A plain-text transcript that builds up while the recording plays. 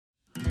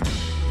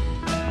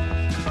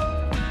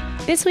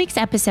This week's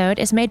episode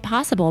is made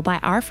possible by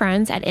our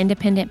friends at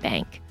Independent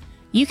Bank.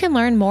 You can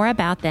learn more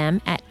about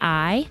them at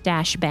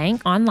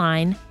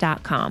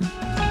i-bankonline.com.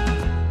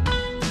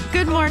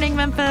 Good morning,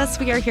 Memphis.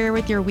 We are here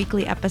with your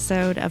weekly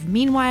episode of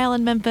Meanwhile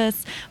in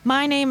Memphis.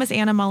 My name is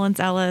Anna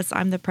Mullins-Ellis.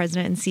 I'm the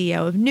president and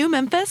CEO of New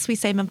Memphis. We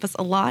say Memphis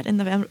a lot in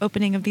the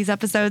opening of these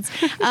episodes.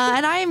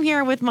 And I am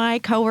here with my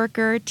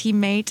coworker,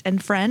 teammate,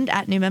 and friend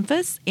at New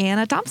Memphis,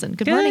 Anna Thompson.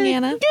 Good morning,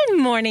 Anna. Good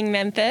morning,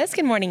 Memphis.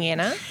 Good morning,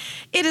 Anna.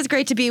 It is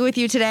great to be with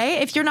you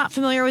today. If you're not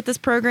familiar with this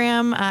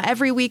program,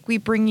 every week we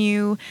bring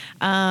you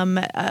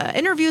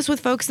interviews with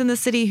folks in the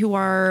city who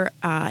are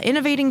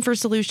innovating for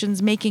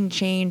solutions, making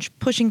change,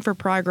 pushing for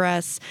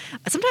progress,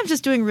 sometimes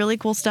just doing really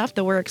cool stuff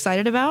that we're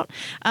excited about.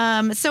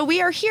 So we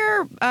are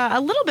here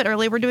a little bit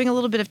early. We're doing a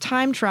little bit of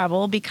time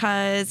travel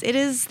because it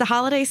is the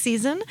holiday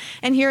season.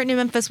 And here at New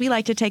Memphis, we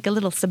like to take a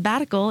little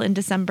sabbatical in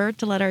December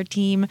to let our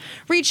team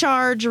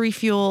recharge,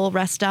 refuel,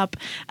 rest up.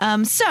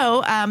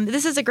 So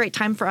this is a great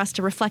time for us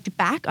to reflect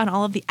back on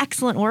all of the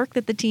excellent work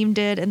that the team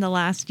did in the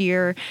last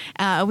year.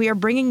 We are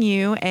bringing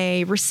you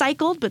a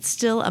recycled but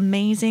still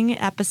amazing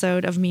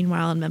episode of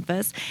Meanwhile in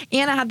Memphis.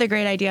 Anna had the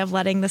great idea of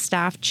letting the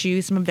staff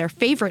choose some of their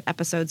favorite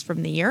episodes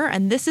from the year,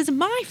 and this is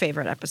my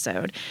favorite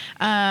episode.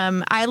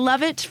 I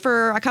love it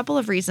for a couple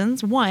of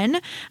reasons.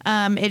 One,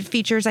 it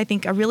features, I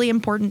think, a really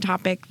important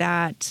topic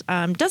that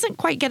doesn't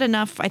quite get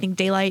enough, I think,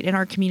 daylight in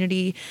our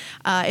community.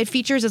 It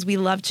features, as we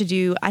love to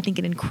do, I think,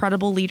 an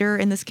incredible leader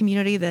in this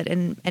community that,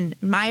 in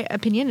my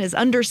opinion, is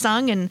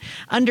undersung and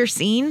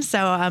underseen.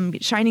 So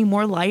shining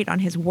more light on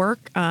his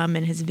work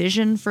and his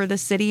vision for the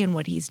city and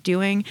what he's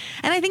doing.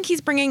 And I think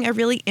he's bringing a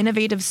really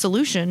innovative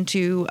solution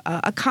to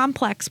a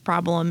complex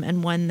problem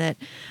and one that,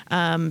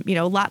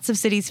 lots of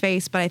cities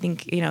face, but I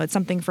think, it's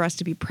something for us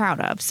to be proud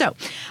of. So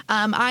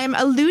I'm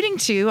alluding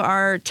to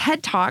our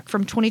TED Talk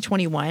from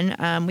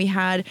 2021. We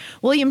had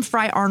William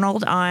Fry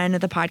Arnold on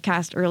the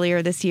podcast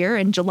earlier this year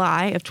in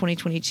July of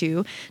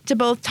 2022 to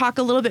both talk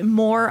a little bit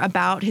more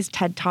about his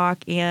TED Talk,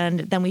 and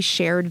then we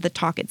shared the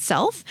talk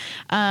itself.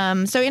 So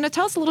Anna,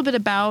 tell us a little bit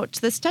about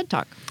this TED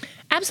Talk.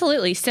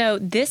 Absolutely. So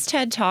this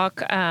TED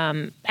Talk,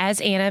 as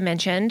Anna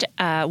mentioned,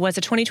 was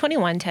a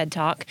 2021 TED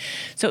Talk.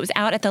 So it was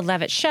out at the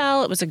Levitt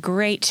Shell. It was a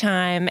great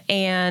time.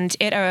 And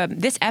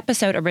this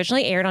episode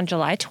originally aired on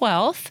July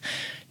 12th,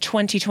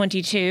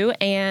 2022.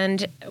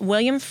 And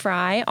William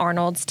Fry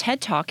Arnold's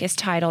TED Talk is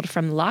titled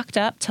From Locked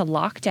Up to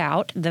Locked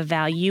Out, The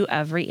Value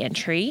of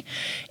Reentry.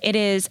 It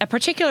is a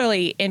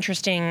particularly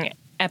interesting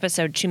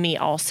episode to me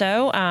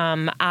also.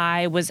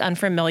 I was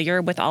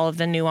unfamiliar with all of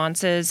the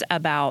nuances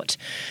about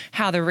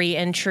how the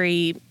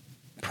reentry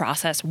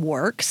process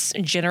works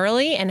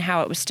generally and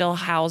how it was still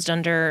housed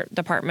under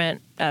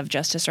Department of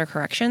Justice or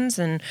Corrections,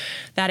 and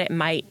that it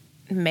might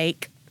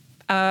make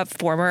a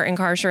former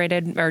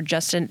incarcerated or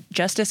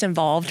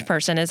justice-involved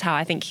person, is how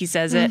I think he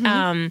says it,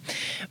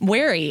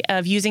 wary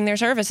of using their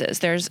services.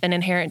 There's an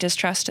inherent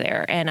distrust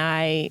there, and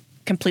I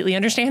completely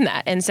understand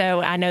that. And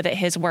so I know that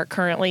his work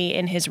currently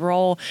in his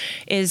role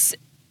is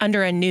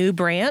under a new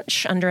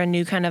branch, under a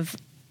new kind of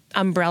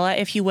umbrella,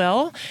 if you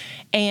will.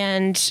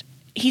 And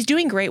he's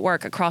doing great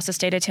work across the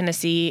state of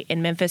Tennessee,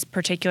 in Memphis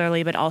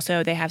particularly, but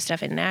also they have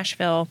stuff in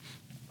Nashville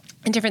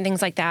and different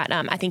things like that.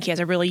 I think he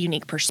has a really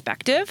unique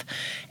perspective,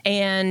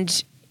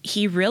 and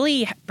he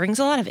really brings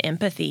a lot of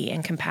empathy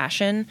and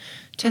compassion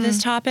to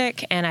this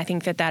topic. And I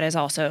think that that is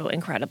also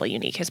incredibly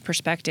unique. His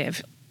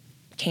perspective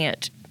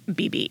can't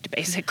be beat,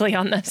 basically,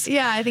 on this.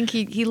 Yeah, I think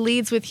he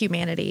leads with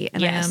humanity.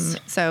 And yes.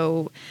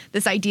 So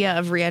this idea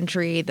of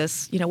reentry,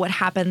 this, what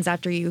happens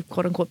after you,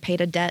 quote unquote,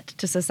 paid a debt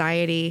to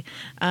society,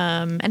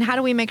 and how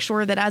do we make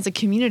sure that as a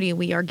community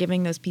we are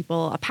giving those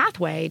people a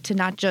pathway to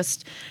not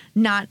just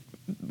not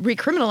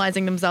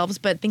recriminalizing themselves,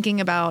 but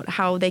thinking about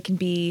how they can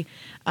be,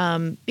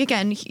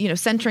 again,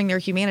 centering their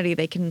humanity.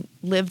 They can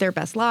live their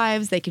best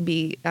lives. They can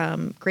be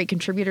great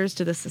contributors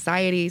to the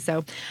society.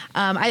 So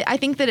I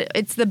think that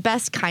it's the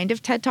best kind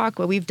of TED Talk.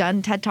 Well, we've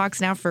done TED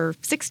Talks now for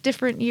 6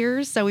 different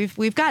years, so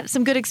we've got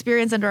some good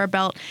experience under our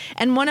belt.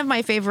 And one of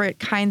my favorite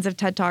kinds of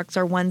TED Talks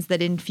are ones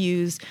that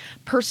infuse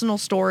personal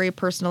story,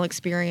 personal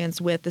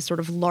experience with the sort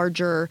of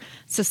larger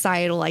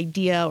societal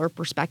idea or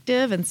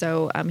perspective. And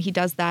so he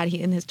does that.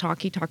 In his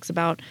talk, he talks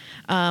about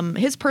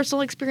his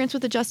personal experience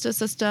with the justice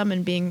system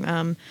and being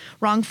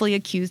wrongfully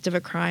accused of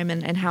a crime,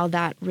 and how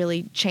that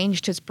really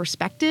changed his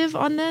perspective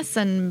on this,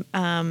 and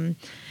I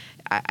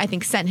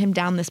think sent him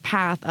down this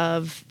path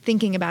of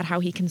thinking about how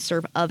he can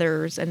serve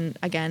others, and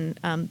again,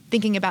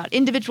 thinking about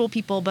individual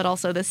people, but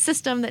also the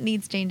system that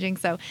needs changing.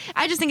 So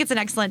I just think it's an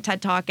excellent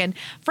TED Talk. And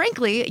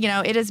frankly,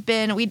 it has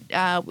been,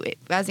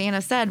 as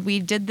Anna said, we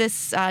did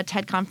this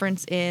TED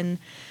conference in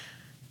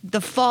the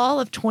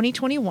fall of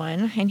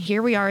 2021, and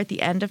here we are at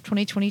the end of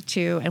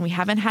 2022, and we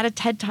haven't had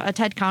a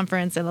TED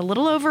conference in a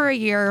little over a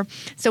year.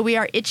 So we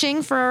are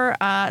itching for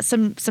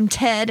some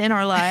TED in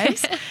our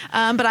lives.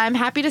 But I'm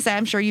happy to say,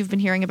 I'm sure you've been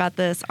hearing about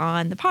this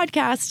on the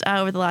podcast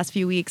over the last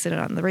few weeks and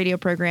on the radio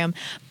program.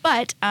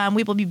 But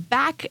we will be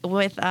back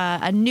with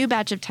a new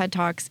batch of TED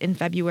Talks in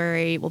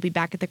February. We'll be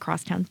back at the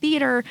Crosstown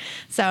Theater.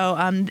 So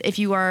if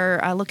you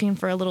are looking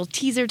for a little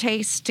teaser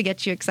taste to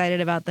get you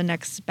excited about the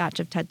next batch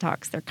of TED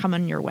Talks, they're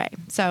coming your way.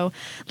 So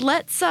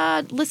let's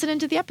listen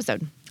into the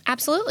episode.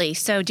 Absolutely.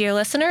 So, dear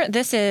listener,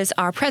 this is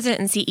our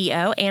president and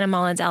CEO, Anna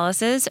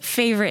Mullins-Ellis's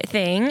favorite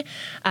thing,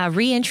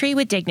 reentry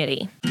with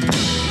dignity.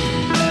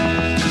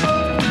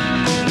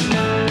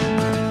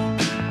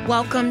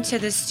 Welcome to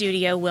the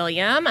studio,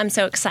 William. I'm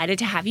so excited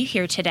to have you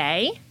here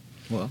today.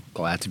 Well,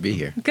 glad to be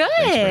here.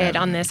 Good.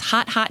 On this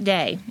hot, hot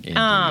day.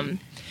 Indeed.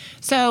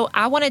 So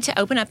I wanted to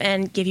open up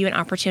and give you an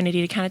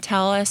opportunity to kind of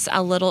tell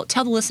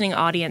the listening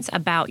audience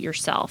about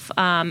yourself.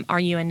 Are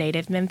you a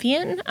native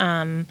Memphian?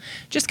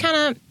 Just kind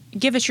of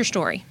give us your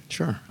story.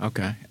 Sure.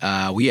 Okay.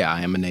 Well, yeah,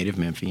 I am a native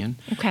Memphian.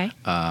 Okay.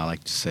 I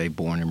like to say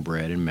born and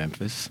bred in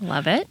Memphis.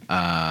 Love it.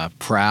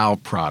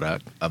 Proud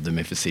product of the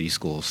Memphis City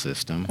School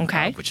System.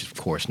 Okay. Which, of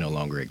course, no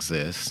longer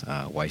exists.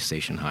 White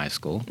Station High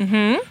School.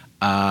 Mm-hmm.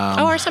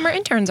 Our summer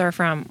interns are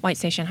from White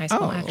Station High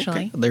School,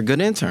 actually. Okay. They're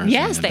good interns.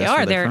 Yes, man. they That's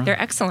are. where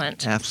They're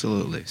excellent.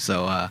 Absolutely.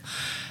 So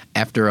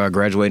after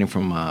graduating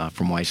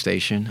from White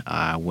Station,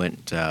 I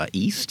went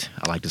east.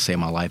 I like to say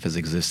my life has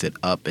existed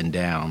up and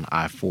down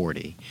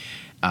I-40.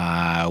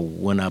 I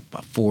went up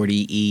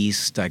 40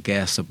 east, I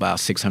guess, about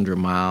 600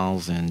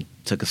 miles and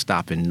took a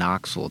stop in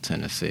Knoxville,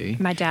 Tennessee.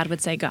 My dad would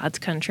say God's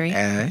country.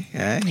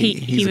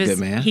 He's a good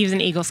man. He was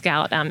an Eagle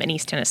Scout in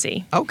East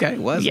Tennessee. Okay,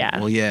 was Yeah. it?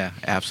 Well, yeah,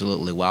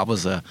 absolutely. Well, I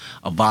was a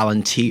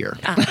volunteer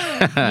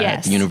Yes.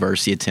 at the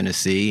University of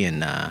Tennessee,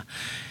 and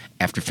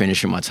after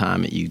finishing my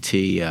time at UT,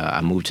 I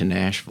moved to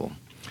Nashville.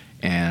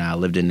 And I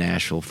lived in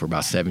Nashville for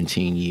about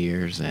 17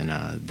 years, and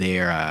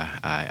there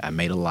I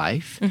made a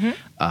life. Mm-hmm.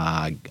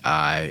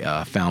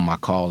 I found my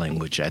calling,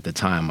 which at the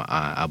time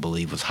I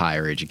believe was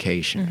higher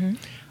education. Mm-hmm.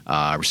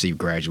 I received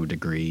graduate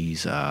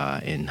degrees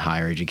in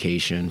higher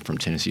education from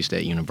Tennessee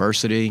State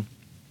University,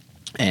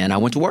 and I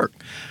went to work.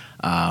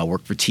 I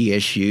worked for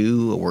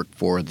TSU, I worked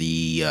for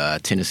the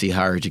Tennessee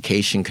Higher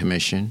Education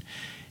Commission,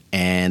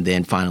 and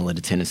then finally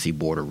the Tennessee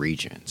Board of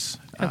Regents.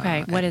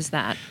 Okay, what is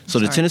that? So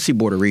the Tennessee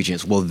Board of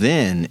Regents, well,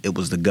 then it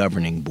was the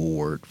governing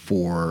board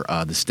for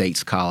the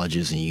state's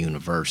colleges and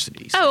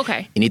universities. Oh,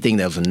 okay. Anything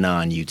that was a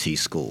non-UT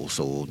school.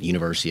 So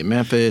University of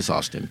Memphis,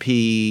 Austin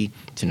Peay,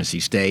 Tennessee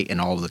State, and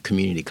all of the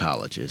community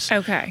colleges.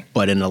 Okay.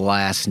 But in the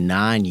last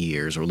 9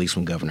 years, or at least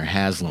when Governor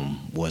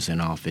Haslam was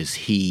in office,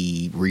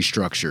 he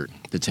restructured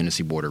the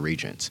Tennessee Board of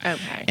Regents.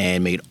 Okay.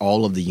 And made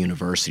all of the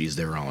universities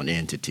their own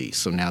entities.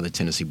 So now the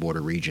Tennessee Board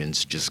of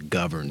Regents just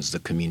governs the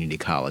community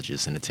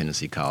colleges and the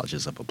Tennessee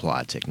colleges of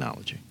applied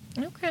technology.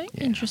 Okay.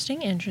 Yeah.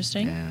 Interesting.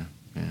 Yeah.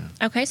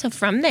 Okay, so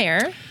from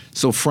there.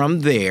 So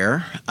from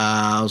there,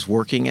 I was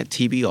working at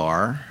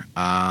TBR,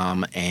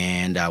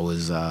 and I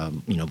was,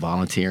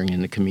 volunteering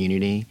in the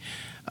community,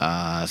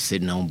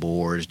 sitting on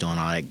boards, doing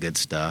all that good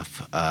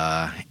stuff.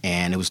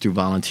 And it was through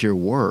volunteer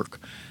work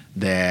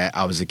that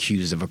I was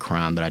accused of a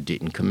crime that I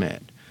didn't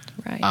commit.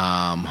 Right.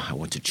 I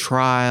went to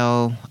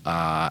trial.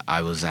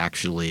 I was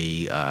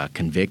actually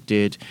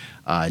convicted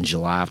in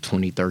July of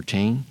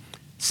 2013,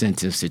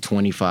 sentenced to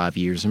 25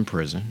 years in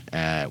prison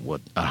at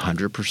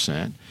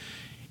 100%.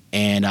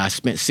 And I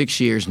spent 6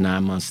 years,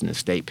 9 months in the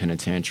state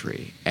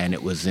penitentiary. And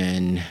it was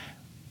in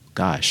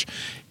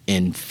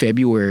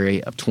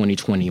February of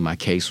 2020, my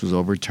case was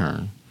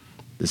overturned.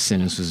 The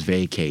sentence was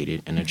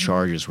vacated and the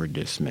charges were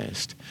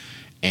dismissed.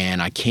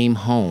 And I came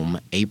home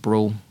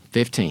April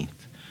 15th.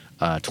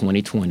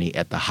 2020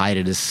 at the height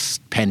of this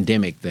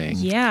pandemic thing.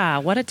 Yeah,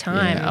 what a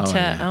time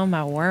Oh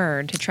my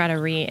word, to try to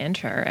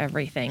re-enter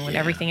everything when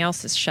everything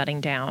else is shutting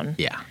down.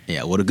 Yeah.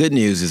 Well, the good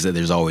news is that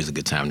there's always a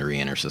good time to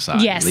re-enter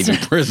society. Yes. Leaving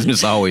prison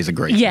is always a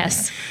great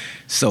Yes. thing.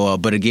 So,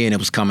 but again, it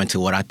was coming to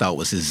what I thought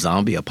was this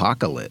zombie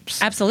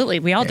apocalypse. Absolutely.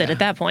 We all did at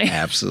that point.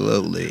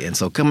 Absolutely. And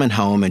so coming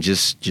home and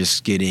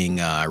just getting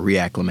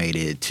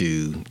reacclimated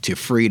to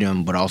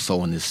freedom, but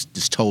also in this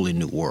totally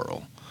new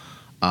world.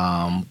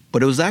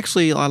 But it was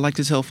actually, I like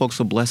to tell folks,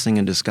 a blessing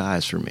in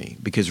disguise for me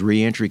because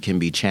reentry can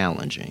be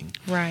challenging.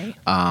 Right.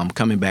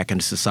 Coming back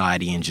into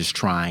society and just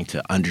trying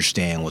to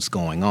understand what's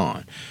going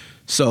on.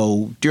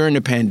 So during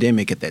the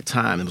pandemic at that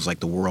time, it was like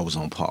the world was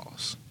on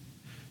pause.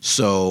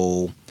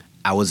 So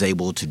I was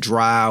able to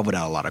drive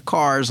without a lot of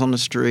cars on the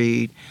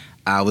street.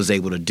 I was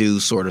able to do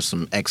sort of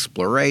some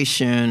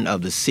exploration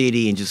of the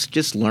city and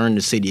just learn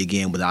the city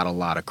again without a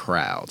lot of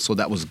crowds. So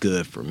that was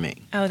good for me.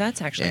 Oh,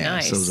 that's actually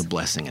nice. So it was a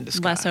blessing in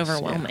disguise. Less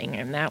overwhelming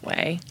in that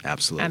way.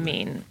 Absolutely. I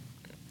mean,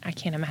 I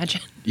can't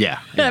imagine Yeah.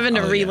 having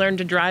to relearn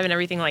to drive and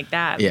everything like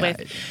that. Yeah.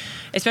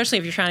 Especially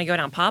if you're trying to go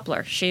down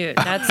Poplar. Shoot,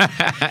 that's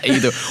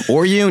Either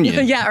or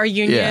Union. yeah, or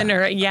Union, Yeah.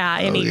 or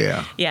any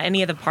yeah.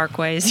 of the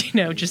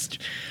parkways. Just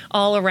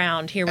all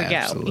around. Here we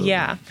Absolutely. go.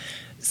 Yeah.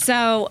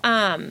 So,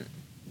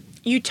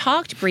 you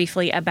talked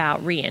briefly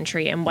about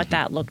reentry and what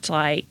that looked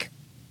like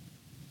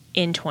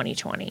in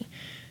 2020.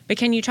 But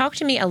can you talk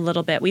to me a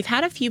little bit? We've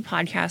had a few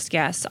podcast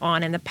guests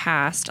on in the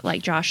past,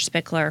 like Josh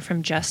Spickler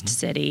from Just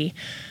City,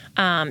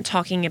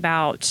 talking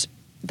about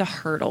the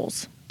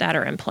hurdles that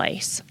are in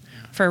place.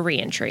 for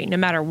reentry, no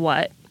matter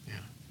what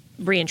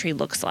reentry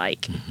looks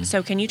like.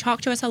 So can you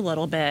talk to us a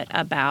little bit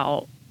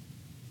about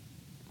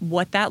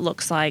what that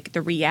looks like,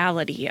 the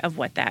reality of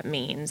what that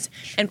means,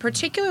 and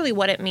particularly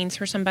what it means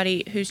for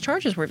somebody whose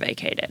charges were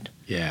vacated?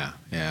 Yeah.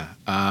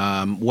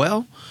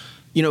 Well,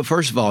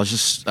 first of all,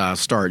 just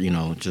start,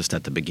 just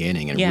at the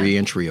beginning. And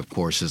reentry, of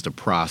course, is the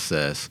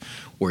process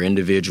where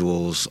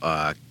individuals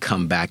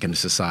come back into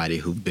society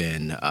who've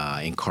been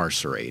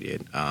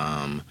incarcerated.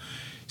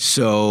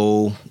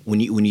 So when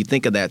you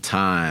think of that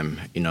time,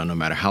 no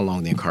matter how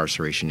long the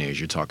incarceration is,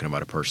 you're talking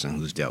about a person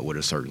who's dealt with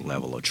a certain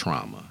level of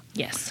trauma.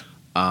 Yes.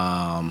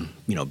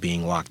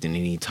 Being locked in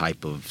any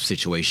type of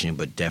situation,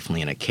 but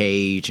definitely in a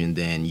cage, and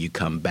then you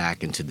come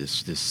back into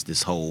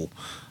this whole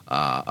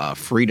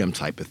freedom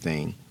type of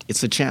thing.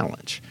 It's a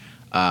challenge.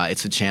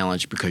 It's a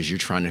challenge because you're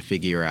trying to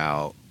figure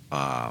out,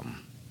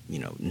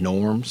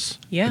 norms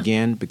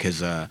again,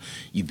 because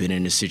you've been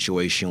in a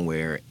situation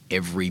where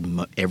every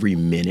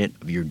minute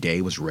of your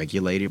day was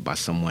regulated by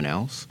someone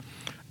else.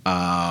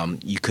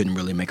 You couldn't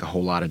really make a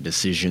whole lot of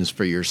decisions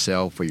for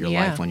yourself or your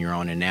life on your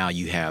own, and now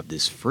you have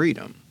this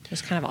freedom.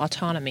 This kind of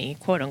autonomy,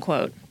 quote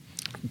unquote.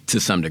 To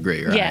some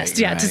degree, right? Yes,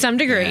 to some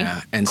degree.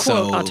 Yeah. And quote,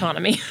 so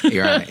autonomy.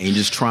 right, and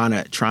just trying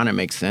to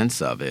make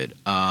sense of it.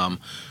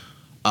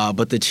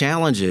 But the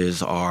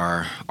challenges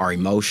are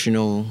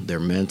emotional,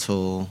 they're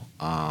mental,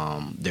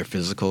 they're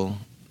physical,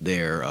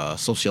 they're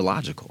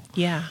sociological.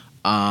 Yeah.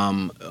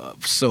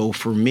 So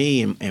for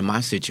me, in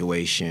my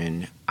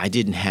situation, I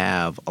didn't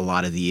have a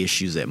lot of the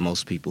issues that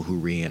most people who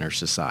reenter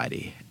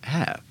society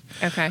have.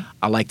 Okay.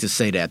 I like to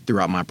say that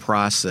throughout my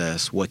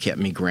process, what kept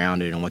me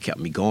grounded and what kept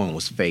me going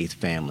was faith,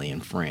 family,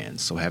 and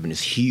friends. So having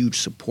this huge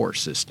support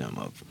system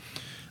of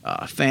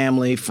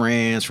family,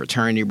 friends,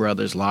 fraternity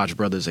brothers, lodge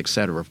brothers, et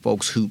cetera,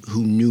 folks who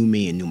knew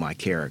me and knew my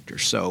character.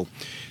 So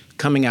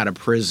coming out of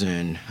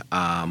prison,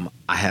 I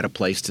had a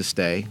place to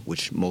stay,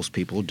 which most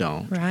people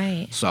don't.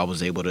 Right. So I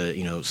was able to,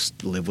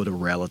 live with a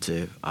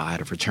relative. I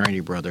had a fraternity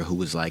brother who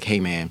was like,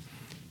 hey, man,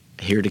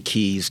 here are the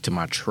keys to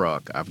my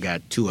truck. I've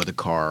got 2 other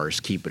cars.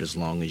 Keep it as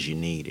long as you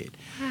need it.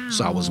 Wow.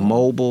 So I was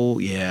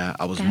mobile. Yeah,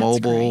 I was That's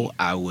mobile.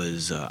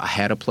 great. I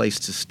had a place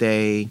to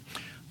stay.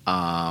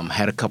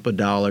 Had a couple of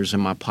dollars in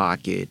my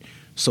pocket.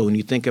 So when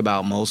you think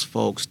about most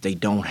folks, they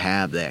don't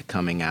have that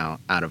coming out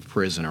of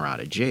prison or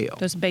out of jail.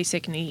 Those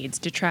basic needs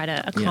to try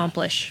to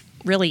accomplish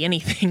really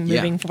anything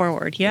moving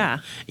forward. Yeah.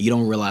 You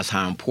don't realize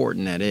how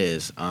important that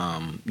is.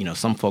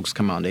 Some folks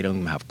come out and they don't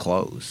even have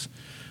clothes.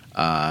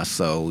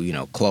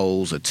 So,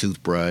 clothes, a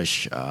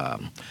toothbrush.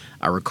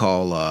 I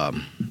recall a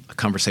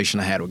conversation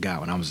I had with a guy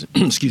when I was,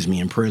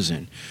 in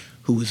prison,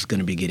 who was going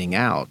to be getting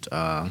out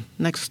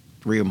next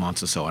 3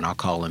 months or so, and I'll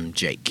call him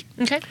Jake.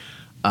 Okay.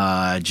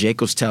 Jake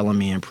was telling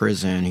me in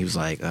prison, he was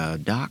like,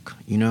 Doc,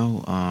 when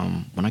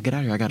I get out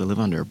of here, I got to live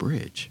under a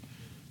bridge.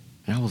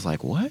 And I was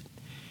like, what?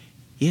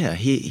 Yeah,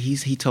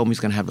 he told me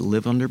he's going to have to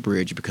live under a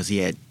bridge because he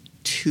had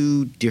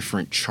 2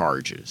 different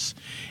charges.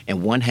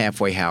 And one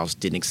halfway house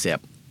didn't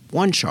accept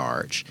one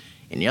charge,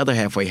 and the other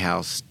halfway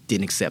house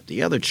didn't accept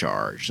the other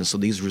charge. And so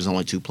these were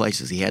only 2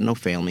 places. He had no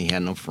family, he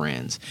had no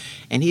friends.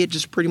 And he had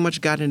just pretty much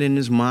gotten it in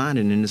his mind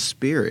and in his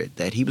spirit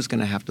that he was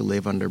going to have to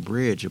live under a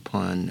bridge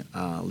upon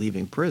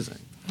leaving prison.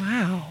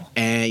 Wow.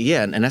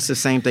 And that's the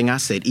same thing I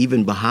said.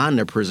 Even behind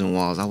the prison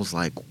walls, I was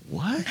like,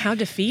 what? How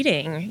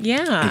defeating.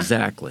 Yeah.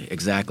 Exactly.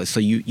 So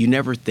you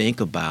never think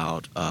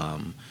about,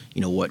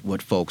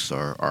 what folks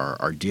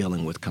are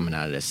dealing with coming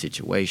out of that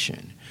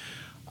situation.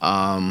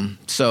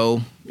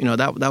 So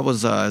that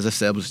was, as I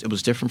said, it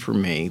was different for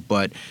me.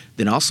 But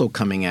then also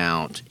coming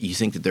out, you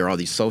think that there are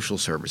these social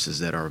services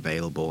that are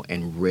available,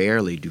 and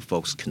rarely do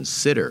folks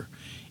consider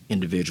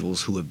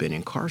individuals who have been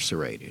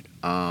incarcerated.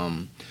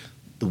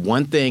 The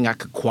one thing I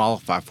could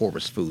qualify for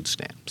was food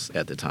stamps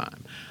at the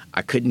time.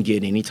 I couldn't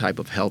get any type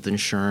of health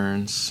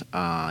insurance,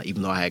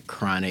 even though I had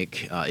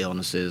chronic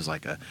illnesses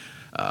like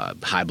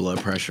high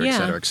blood pressure,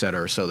 et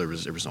cetera. So there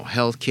was no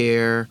health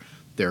care.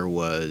 There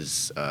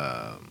was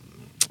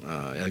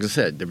like I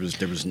said, there was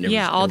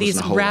all these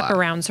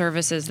wraparound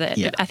services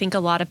that I think a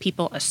lot of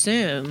people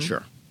assume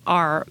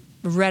are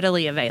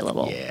readily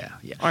available. Yeah.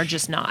 Are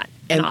just not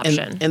an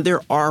option. And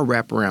there are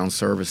wraparound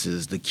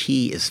services. The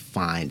key is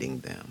finding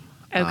them.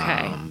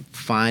 Okay.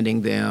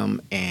 Finding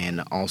them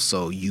and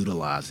also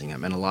utilizing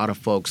them. And a lot of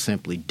folks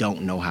simply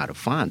don't know how to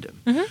find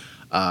them.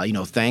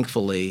 Mm-hmm.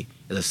 Thankfully,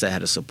 as I said, I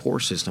had a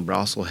support system, but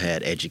also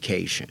had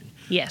education.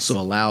 Yes. So it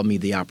allowed me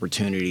the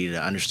opportunity to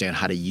understand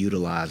how to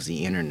utilize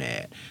the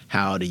internet,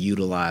 how to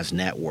utilize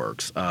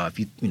networks. I'd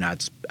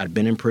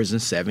been in prison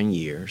 7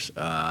 years.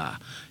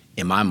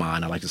 In my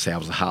mind, I like to say I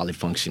was a highly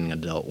functioning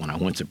adult when I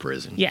went to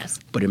prison. Yes.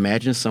 But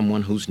imagine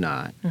someone who's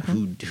not,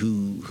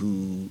 Mm-hmm.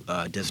 who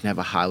doesn't have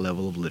a high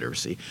level of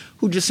literacy,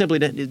 who just simply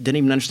didn't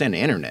even understand the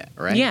internet,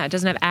 right? Yeah,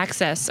 doesn't have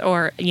access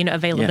or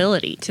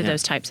availability to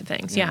those types of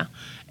things. Yeah.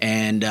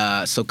 And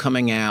so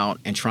coming out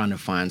and trying to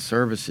find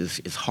services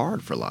is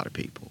hard for a lot of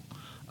people.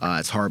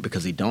 It's hard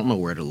because they don't know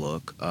where to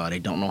look. They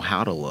don't know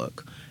how to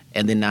look.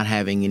 And then not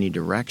having any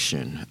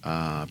direction,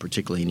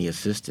 particularly any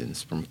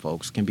assistance from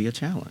folks, can be a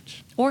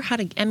challenge. Or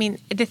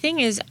the thing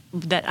is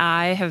that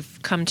I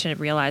have come to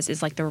realize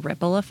is like the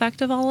ripple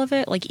effect of all of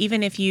it. Like,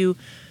 even if you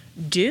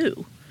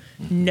do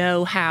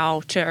know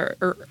how to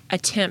or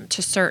attempt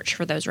to search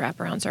for those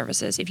wraparound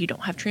services, if you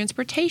don't have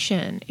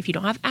transportation, if you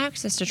don't have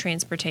access to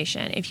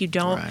transportation, if you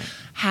don't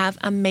have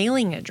a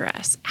mailing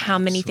address, how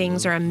many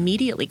things are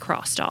immediately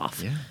crossed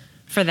off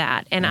for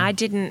that. And I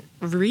didn't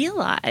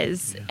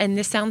realize, and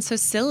this sounds so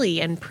silly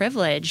and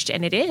privileged,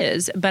 and it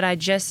is, but I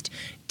just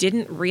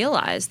didn't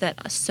realize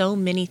that so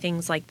many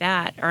things like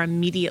that are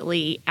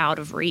immediately out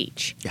of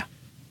reach.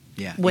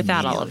 Yeah.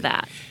 Without all of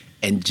that.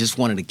 And just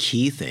one of the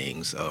key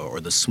things,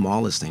 or the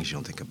smallest things you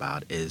don't think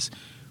about, is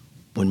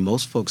when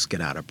most folks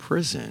get out of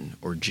prison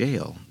or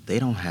jail, they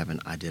don't have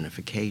an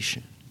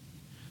identification.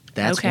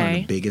 That's one of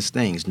the biggest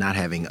things, not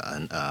having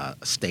a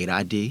state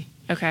ID,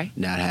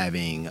 not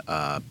having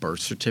a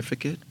birth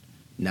certificate,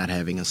 not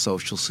having a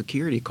social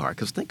security card.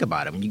 Because think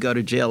about it, when you go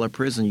to jail or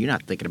prison, you're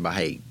not thinking about,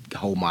 hey,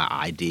 hold my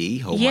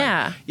ID.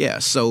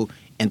 So,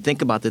 and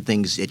think about the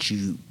things that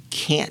you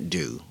can't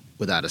do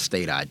without a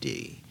state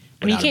ID.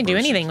 I mean, you can't do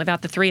anything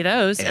without the three of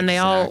those, and they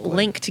all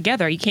link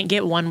together. You can't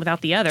get one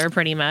without the other,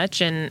 pretty much.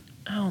 And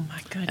oh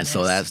my goodness! And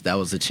so that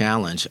was a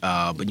challenge.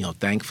 But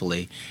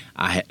thankfully,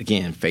 I had,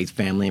 again, faith,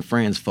 family, and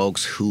friends,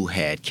 folks who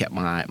had kept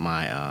my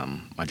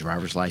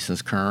driver's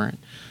license current.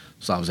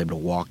 So I was able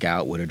to walk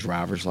out with a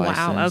driver's license.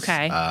 Wow,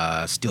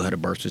 okay. Still had a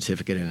birth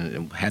certificate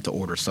and had to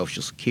order a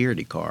social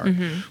security card.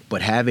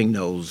 But having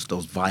those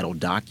vital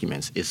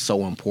documents is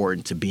so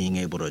important to being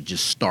able to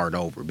just start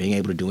over, being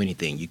able to do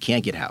anything. You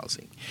can't get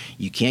housing.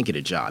 You can't get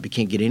a job. You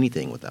can't get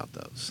anything without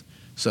those.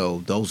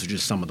 So those are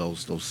just some of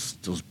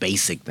those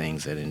basic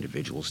things that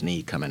individuals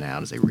need coming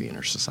out as they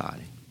reenter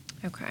society.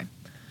 Okay.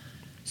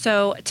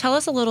 So tell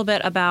us a little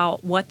bit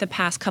about what the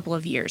past couple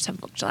of years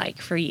have looked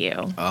like for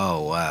you.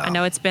 Oh, wow. I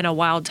know it's been a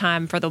wild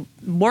time for the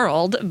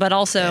world, but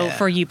also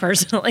for you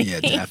personally. Yeah,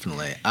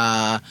 definitely.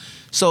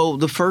 So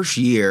the first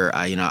year,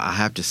 I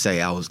have to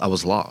say I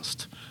was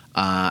lost.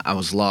 I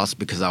was lost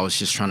because I was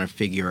just trying to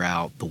figure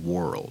out the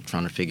world,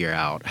 trying to figure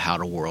out how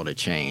the world had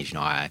changed.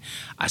 I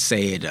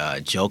say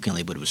it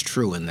jokingly, but it was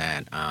true in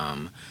that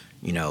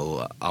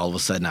all of a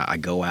sudden I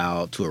go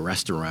out to a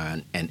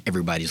restaurant and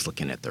everybody's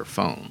looking at their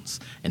phones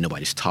and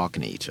nobody's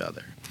talking to each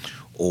other.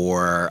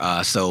 Or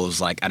so it was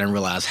like I didn't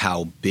realize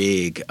how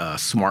big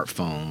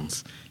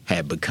smartphones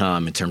had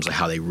become in terms of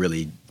how they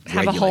really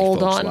have regulate a hold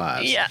folks' on.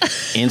 lives. Yeah.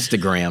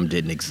 Instagram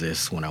didn't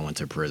exist when I went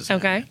to prison.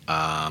 Okay.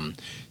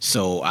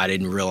 So I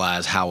didn't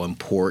realize how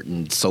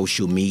important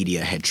social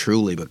media had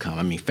truly become.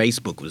 I mean,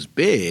 Facebook was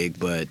big,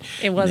 but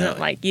it wasn't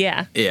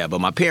Yeah, but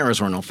my parents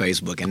weren't on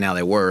Facebook, and now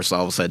they were, so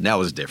all of a sudden that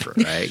was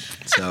different, right?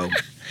 So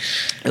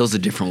it was a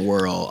different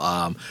world.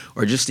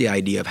 Or just the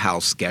idea of how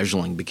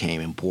scheduling became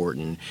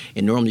important.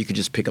 And normally you could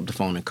just pick up the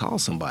phone and call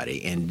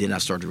somebody, and then I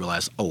started to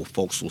realize,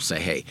 folks will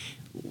say, hey,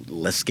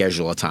 let's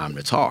schedule a time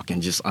to talk,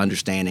 and just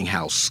understanding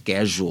how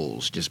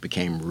schedules just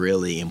became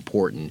really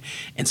important,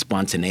 and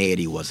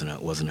spontaneity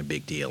wasn't a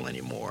big deal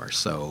anymore.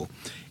 So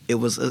it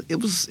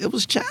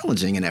was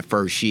challenging in that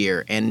first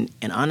year, and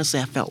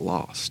honestly, I felt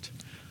lost.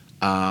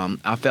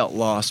 I felt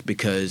lost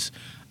because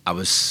I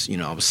was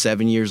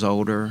 7 years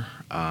older,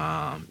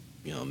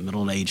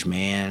 middle-aged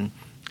man,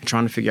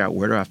 trying to figure out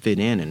where do I fit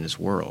in this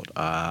world.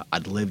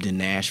 I'd lived in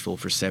Nashville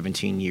for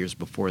 17 years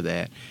before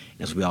that.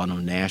 As we all know,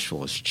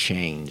 Nashville has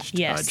changed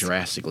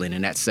drastically. And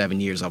in that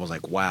 7 years, I was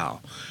like, wow,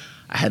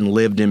 I hadn't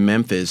lived in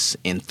Memphis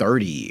in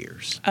 30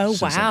 years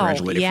since I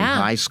graduated from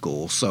high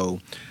school. So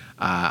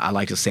I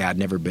like to say I'd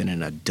never been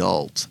an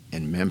adult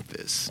in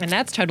Memphis. And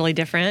that's totally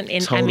different.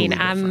 And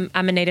different.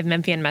 I'm a native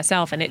Memphian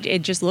myself, and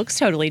it just looks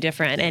totally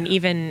different. Yeah. And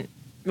even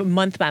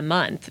month by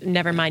month,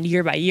 never mind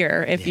year by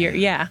year.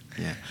 Yeah.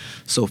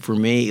 So for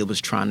me, it was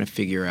trying to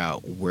figure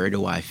out where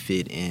do I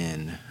fit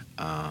in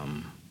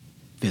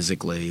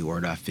physically,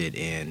 where do I fit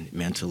in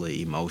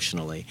mentally,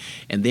 emotionally,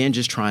 and then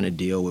just trying to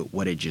deal with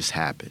what had just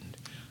happened.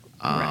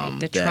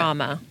 The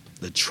trauma.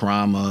 The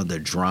trauma, the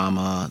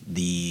drama,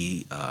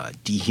 the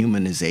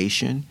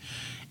dehumanization,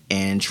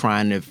 and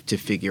trying to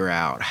figure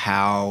out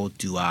how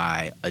do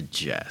I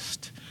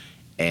adjust.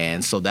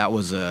 And so that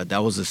was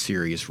a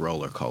serious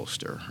roller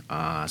coaster.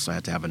 So I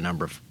had to have a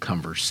number of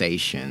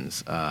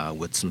conversations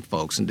with some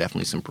folks and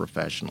definitely some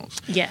professionals.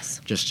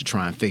 Yes. Just to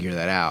try and figure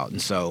that out. And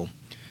so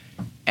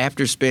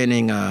after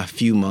spending a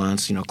few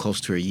months, close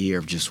to a year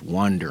of just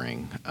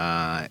wondering,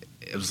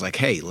 it was like,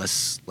 hey,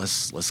 let's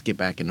get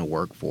back in the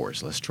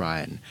workforce. Let's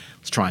try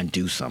and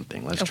do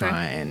something. Let's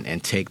try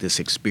and take this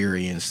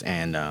experience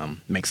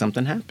and make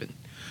something happen.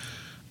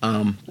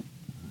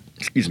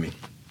 Excuse me.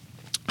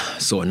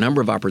 So a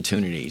number of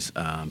opportunities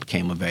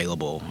became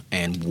available,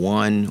 and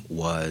one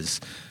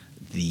was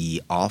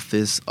the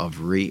Office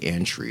of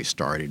Reentry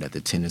started at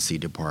the Tennessee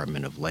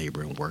Department of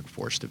Labor and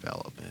Workforce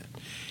Development.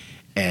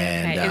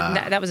 And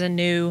that was a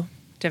new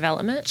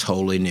development?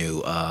 Totally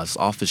new. This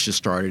office just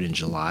started in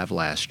July of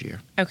last year.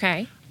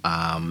 Okay.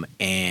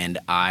 And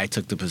I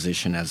took the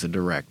position as a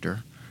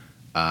director.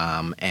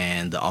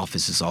 and the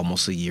office is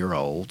almost a year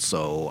old.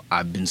 So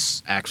I've been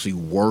actually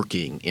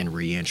working in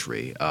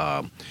reentry.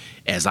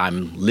 As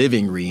I'm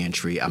living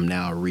reentry, I'm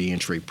now a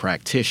reentry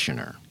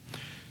practitioner.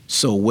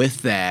 So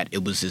with that,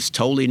 it was this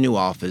totally new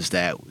office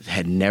that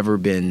had never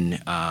been,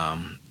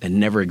 had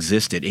never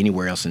existed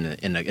anywhere else in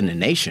the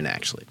nation,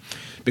 actually,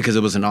 because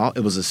it was a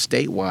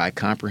statewide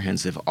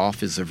comprehensive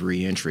office of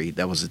reentry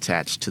that was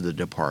attached to the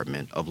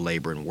Department of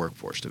Labor and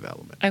Workforce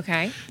Development.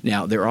 Okay.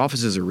 Now, there are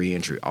offices of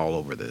reentry all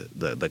over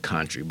the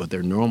country, but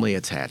they're normally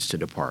attached to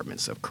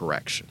departments of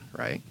correction,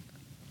 right?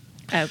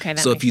 Okay.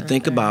 So if you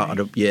think about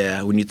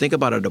when you think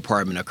about a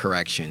Department of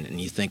Correction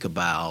and you think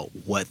about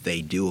what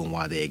they do and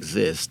why they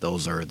exist,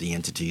 those are the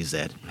entities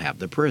that have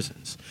the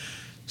prisons.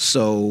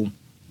 So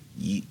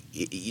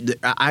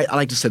I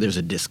like to say there's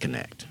a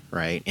disconnect,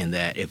 right? In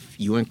that if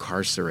you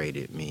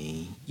incarcerated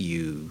me,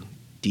 you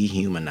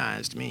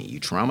dehumanized me, you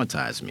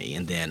traumatized me,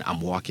 and then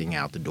I'm walking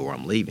out the door,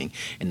 I'm leaving,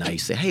 and now you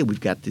say, hey, we've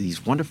got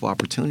these wonderful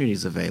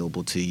opportunities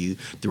available to you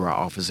through our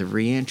Office of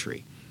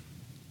Reentry.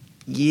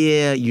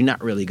 Yeah, you're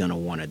not really going to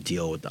want to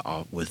deal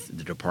with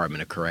the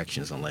Department of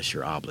Corrections unless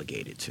you're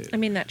obligated to. I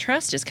mean, that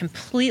trust is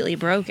completely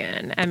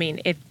broken. I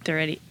mean, if there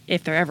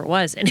ever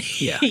was any.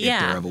 Yeah, if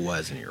there ever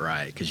was any,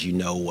 right? Because you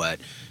know what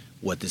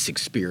this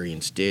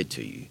experience did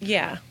to you.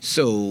 Yeah.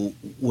 So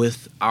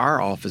with our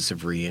Office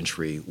of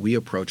Reentry, we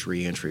approach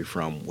reentry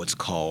from what's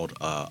called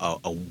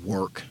a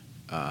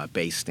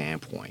work-based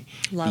standpoint.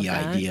 Love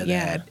that. Idea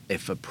that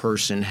if a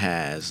person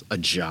has a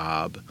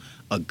job,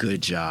 a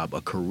good job, a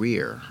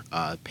career,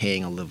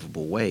 paying a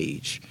livable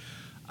wage,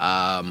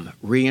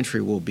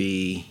 reentry will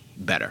be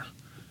better.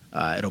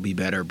 It'll be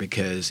better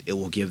because it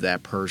will give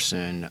that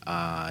person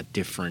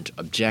different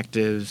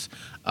objectives.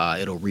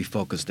 It'll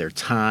refocus their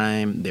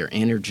time, their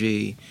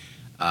energy.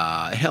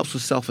 It helps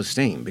with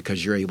self-esteem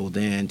because you're able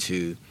then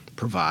to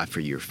provide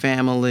for your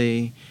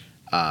family.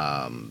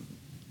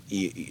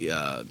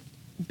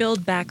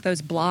 Build back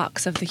those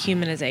blocks of the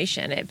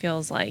humanization. It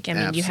feels like. I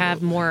mean, you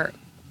have more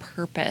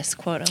purpose,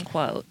 quote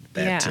unquote.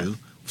 That too.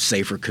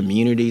 Safer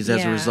communities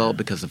as a result,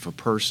 because if a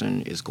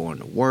person is going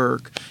to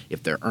work,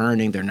 if they're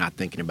earning, they're not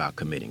thinking about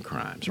committing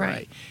crimes,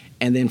 right?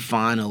 And then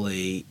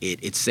finally,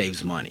 it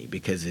saves money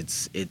because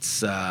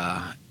it's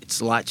a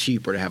lot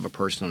cheaper to have a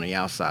person on the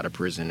outside of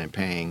prison and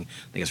paying,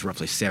 I think it's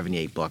roughly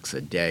 $78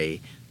 a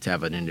day to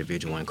have an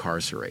individual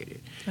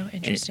incarcerated. Oh,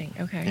 interesting.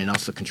 Okay. And it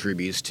also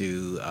contributes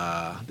to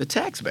the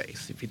tax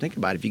base. If you think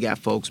about it, if you got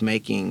folks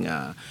making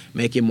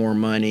more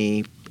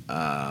money,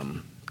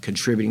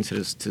 contributing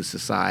to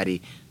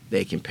society,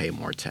 they can pay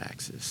more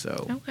taxes.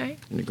 So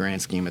in the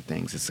grand scheme of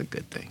things, it's a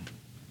good thing.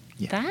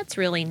 Yeah. That's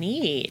really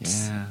neat.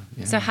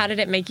 Yeah. So how did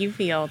it make you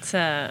feel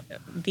to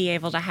be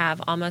able to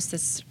have almost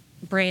this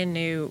brand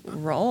new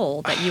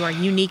role that you are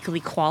uniquely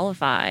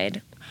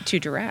qualified to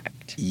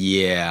direct?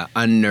 Yeah,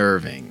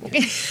 unnerving.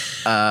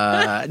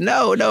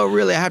 No,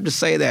 really, I have to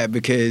say that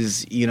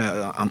because,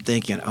 I'm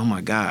thinking, oh my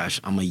gosh,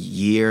 I'm a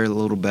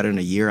little better than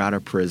a year out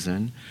of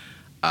prison.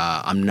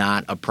 I'm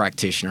not a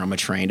practitioner. I'm a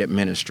trained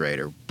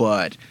administrator,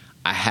 but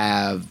I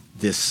have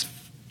this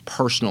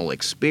personal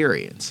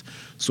experience.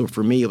 So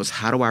for me, it was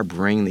how do I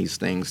bring these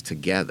things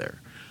together?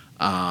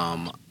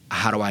 How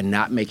do I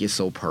not make it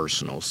so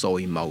personal, so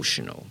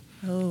emotional?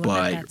 Oh,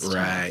 that's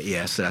tough.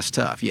 Yes, that's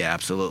tough. Yeah,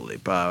 absolutely.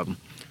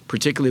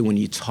 Particularly when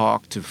you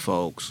talk to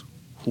folks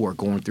who are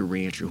going through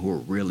reentry, who are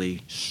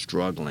really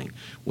struggling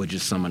with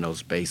just some of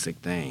those basic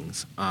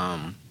things.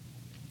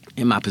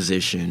 In my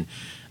position,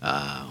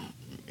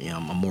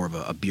 I'm more of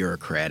a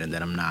bureaucrat, and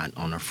that I'm not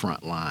on the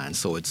front line.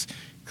 So it's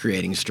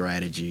creating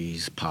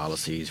strategies,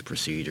 policies,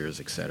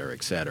 procedures, et cetera,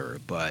 et cetera.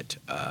 But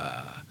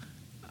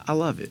I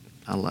love it.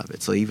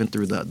 So even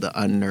through the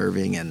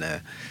unnerving and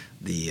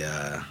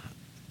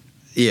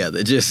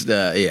it's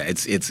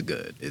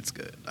good. It's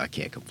good. I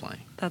can't complain.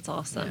 That's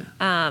awesome.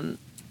 Yeah.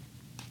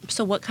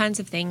 So what kinds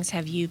of things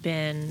have you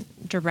been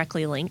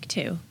directly linked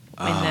to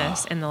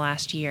in the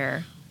last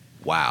year?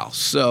 Wow.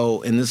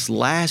 So in this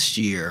last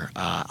year,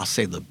 I'll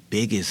say the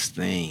biggest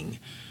thing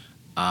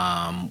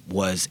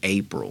was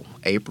April.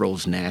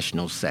 April's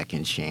National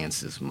Second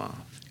Chances Month.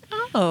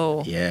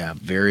 Oh. Yeah,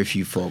 very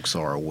few folks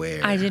are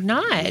aware. I did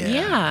not,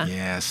 yeah.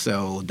 Yeah,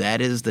 so that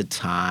is the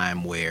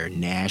time where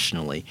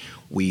nationally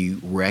we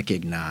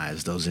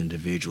recognize those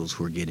individuals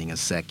who are getting a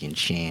second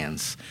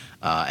chance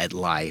at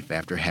life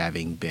after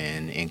having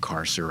been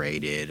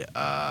incarcerated,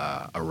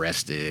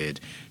 arrested,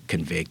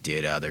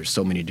 convicted. There's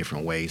so many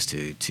different ways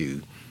to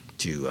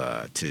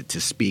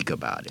speak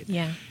about it.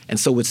 Yeah. And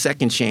so with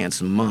Second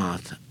Chance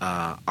Month,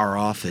 our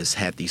office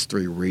had these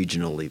 3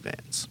 regional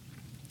events.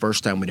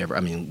 First time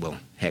the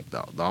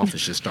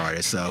office just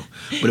started, but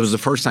it was the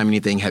first time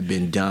anything had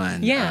been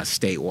done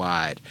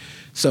statewide.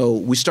 So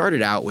we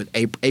started out with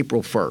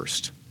April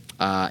 1st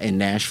in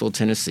Nashville,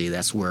 Tennessee.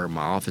 That's where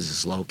my office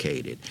is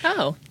located.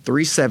 Oh.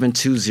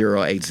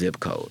 37208 zip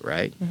code,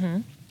 right?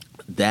 Mm-hmm.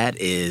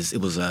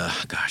 It was a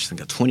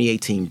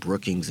 2018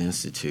 Brookings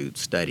Institute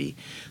study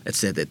that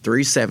said that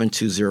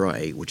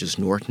 37208, which is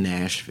North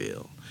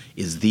Nashville,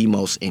 is the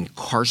most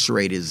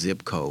incarcerated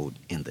zip code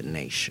in the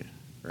nation.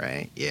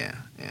 right? Yeah.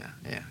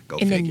 Go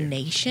In figure. the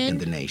nation? In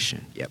the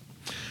nation, yep.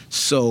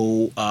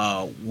 So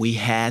we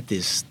had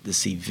this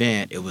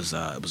event. It was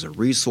a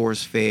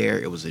resource fair.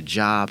 It was a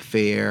job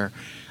fair.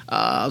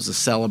 It was a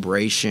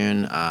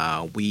celebration.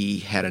 We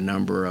had a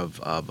number of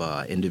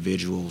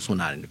individuals, well,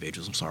 not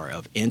individuals, I'm sorry,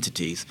 of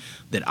entities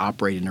that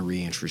operate in the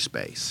reentry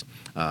space.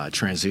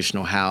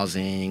 Transitional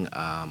housing,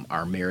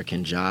 our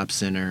American Job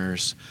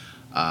Centers,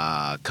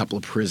 a couple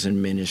of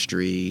prison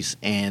ministries,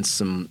 and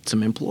some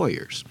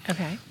employers.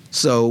 Okay.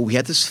 So we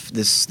had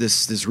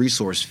this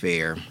resource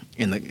fair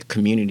in the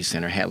community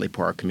center, Hadley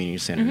Park Community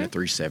Center, in the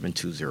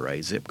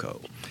 37208 zip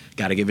code.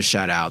 Got to give a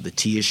shout out. The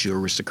TSU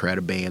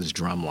Aristocrata Band's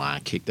drum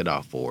line kicked it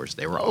off for us.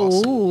 They were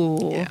awesome.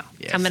 Ooh,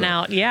 coming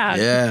out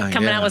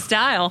with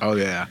style. Oh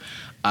yeah,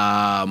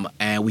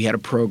 and we had a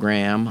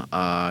program.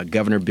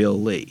 Governor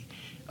Bill Lee,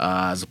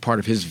 as a part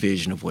of his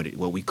vision of what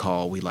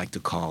we like to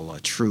call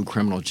true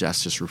criminal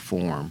justice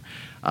reform.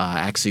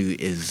 Actually,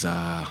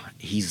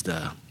 he's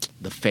the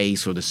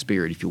face or the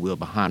spirit, if you will,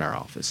 behind our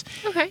office.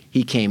 Okay.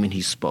 He came and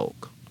he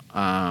spoke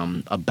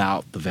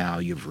about the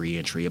value of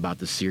reentry, about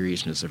the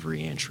seriousness of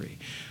reentry.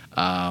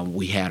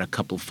 We had a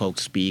couple of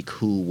folks speak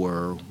who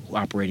were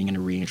operating in the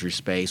reentry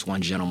space.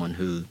 One gentleman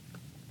who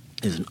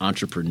is an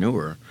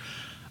entrepreneur,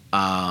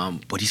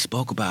 but he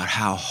spoke about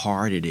how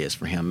hard it is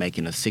for him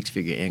making a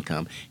six-figure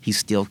income. He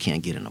still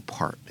can't get an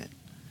apartment,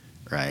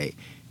 right?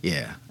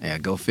 Yeah,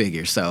 go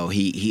figure. So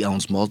he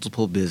owns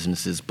multiple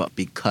businesses, but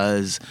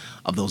because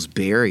of those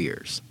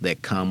barriers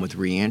that come with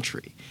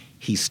reentry,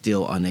 he's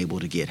still unable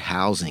to get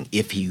housing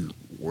if he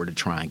were to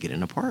try and get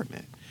an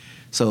apartment.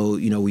 So,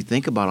 we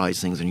think about all these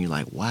things and you're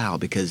like, wow,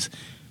 because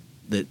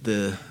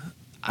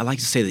I like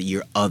to say that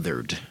you're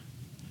othered.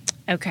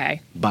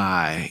 Okay.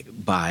 By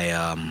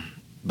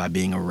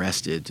being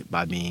arrested,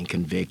 by being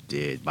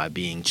convicted, by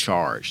being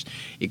charged.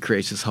 It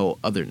creates this whole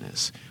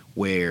otherness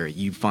where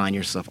you find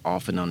yourself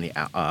often on the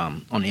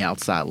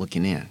outside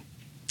looking in.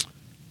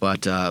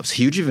 But it's a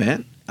huge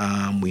event.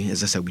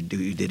 As I said, we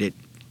did it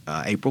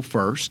April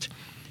 1st.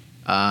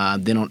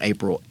 Then on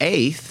April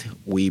 8th,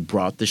 we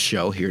brought the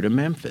show here to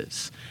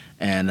Memphis.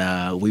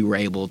 And we were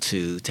able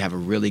to have a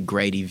really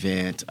great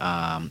event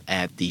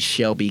at the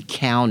Shelby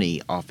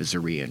County Office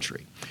of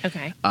Reentry.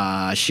 Okay.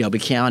 Shelby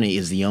County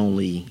is the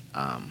only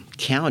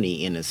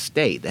county in the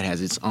state that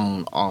has its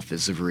own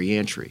Office of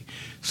Reentry.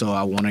 So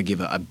I want to give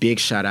a big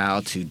shout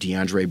out to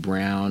DeAndre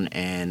Brown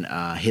and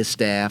his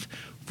staff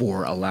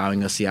for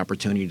allowing us the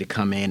opportunity to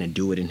come in and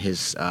do it in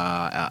his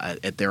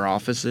at their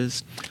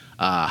offices.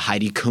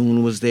 Heidi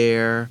Kuhn was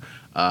there.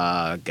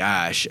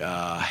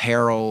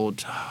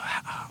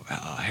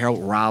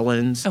 Harold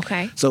Rollins.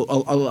 Okay. So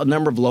a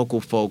number of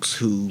local folks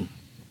who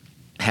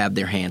have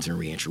their hands in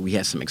reentry. We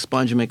had some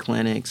expungement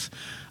clinics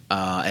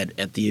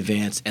at the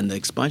events, and the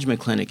expungement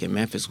clinic in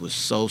Memphis was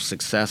so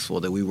successful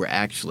that we were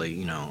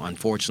actually,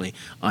 unfortunately,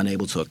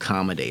 unable to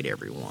accommodate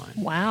everyone.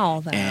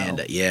 Wow.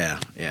 And yeah.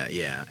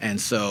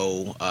 And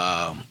so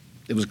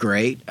it was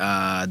great.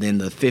 Then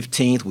the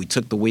 15th, we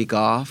took the week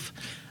off.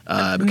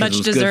 Because Much it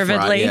was deservedly.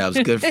 Good Friday. Yeah, it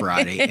was Good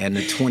Friday. And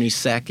the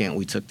 22nd,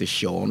 we took the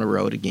show on the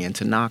road again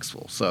to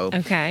Knoxville. So,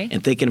 okay.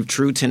 And thinking of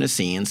true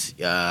Tennesseans,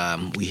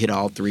 we hit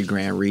all 3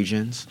 grand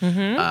regions with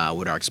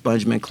our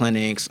expungement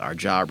clinics, our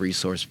job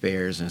resource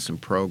fairs, and some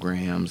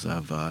programs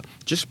of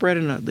just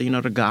spreading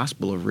the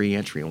gospel of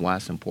reentry and why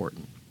it's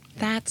important.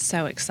 That's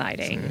so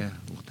exciting. So, yeah.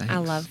 Well, thanks. I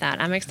love that.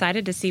 I'm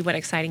excited to see what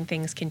exciting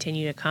things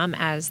continue to come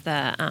as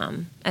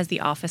the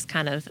office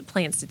kind of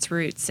plants its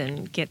roots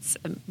and gets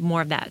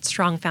more of that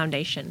strong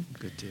foundation.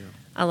 Good deal.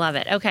 I love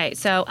it. Okay,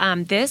 so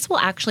this will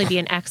actually be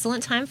an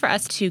excellent time for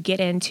us to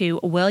get into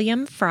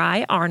William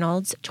Fry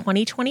Arnold's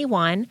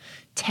 2021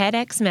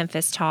 TEDx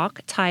Memphis talk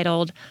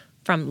titled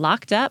From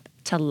Locked Up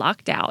to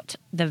Locked Out,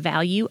 The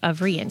Value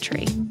of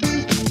Reentry.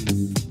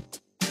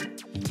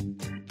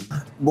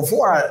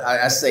 Before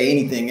I say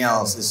anything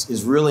else,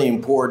 it's really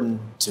important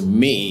to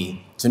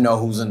me to know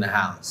who's in the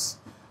house.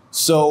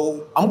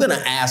 So I'm going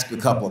to ask a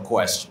couple of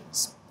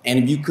questions. And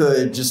if you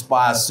could, just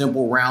by a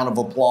simple round of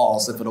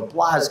applause, if it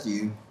applies to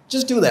you,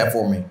 just do that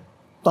for me.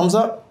 Thumbs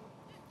up?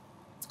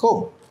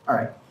 Cool. All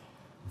right.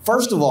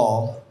 First of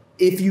all,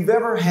 if you've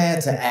ever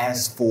had to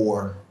ask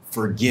for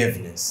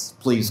forgiveness,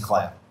 please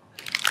clap.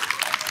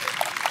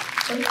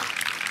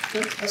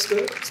 That's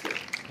good.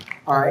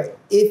 All right.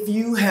 If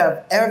you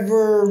have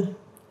ever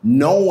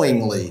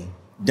knowingly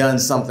done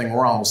something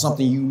wrong,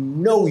 something you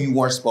know you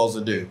weren't supposed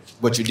to do,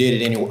 but you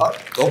did it anyway. Oh,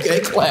 okay,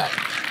 clap.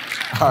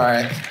 All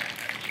right.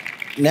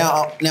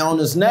 Now on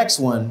this next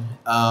one,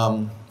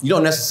 you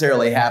don't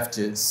necessarily have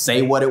to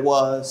say what it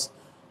was,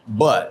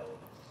 but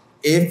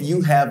if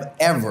you have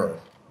ever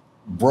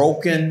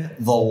broken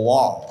the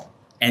law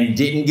and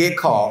didn't get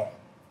caught,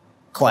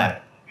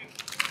 clap.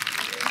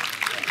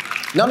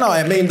 No,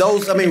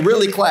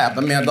 really clap.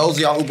 Those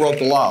of y'all who broke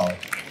the law.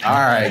 All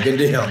right, good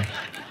deal.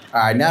 All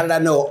right, now that I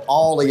know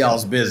all of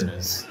y'all's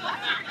business,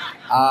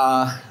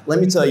 let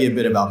me tell you a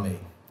bit about me.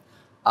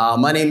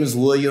 My name is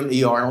William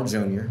E. Arnold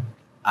Jr.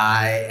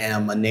 I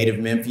am a native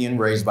Memphian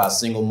raised by a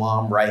single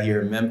mom right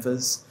here in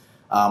Memphis.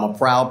 I'm a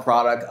proud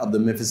product of the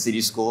Memphis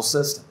City school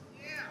system.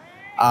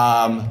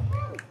 I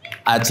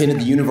attended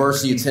the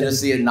University of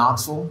Tennessee at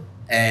Knoxville.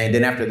 And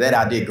then after that,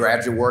 I did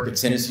graduate work at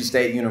Tennessee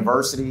State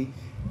University.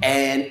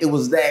 And it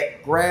was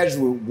that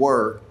graduate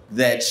work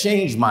that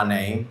changed my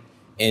name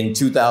in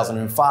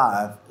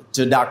 2005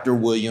 to Dr.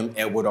 William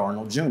Edward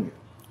Arnold Jr.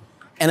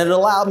 And it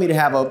allowed me to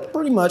have a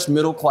pretty much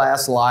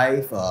middle-class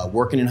life,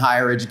 working in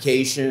higher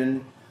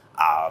education,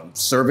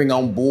 serving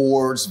on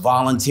boards,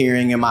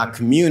 volunteering in my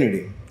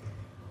community.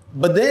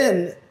 But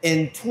then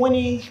in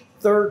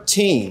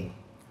 2013,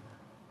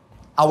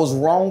 I was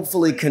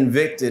wrongfully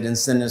convicted and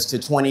sentenced to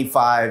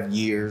 25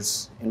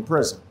 years in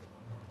prison.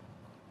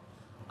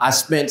 I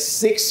spent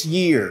 6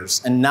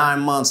 years and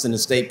 9 months in the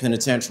state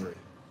penitentiary.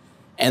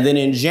 And then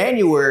in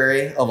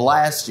January of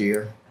last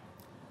year,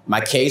 my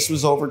case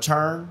was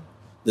overturned,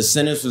 the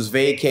sentence was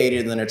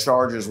vacated, and the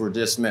charges were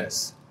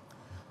dismissed.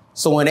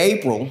 So in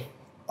April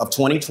of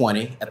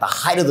 2020, at the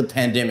height of the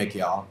pandemic,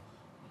 y'all,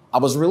 I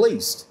was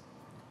released.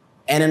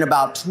 And in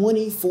about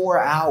 24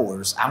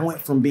 hours, I went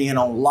from being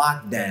on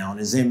lockdown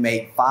as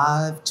inmate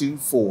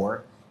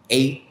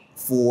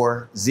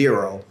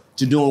 524840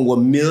 to doing what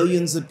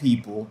millions of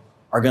people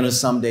are going to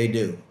someday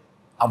do.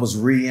 I was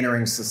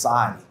re-entering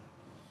society.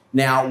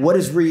 Now, what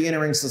is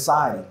re-entering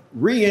society?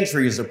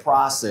 Re-entry is a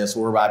process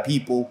whereby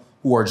people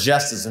who are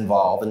justice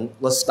involved, and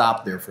let's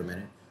stop there for a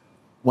minute.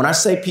 When I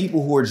say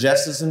people who are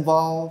justice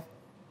involved,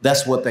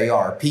 that's what they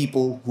are,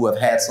 people who have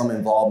had some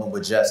involvement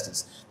with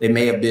justice. They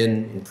may have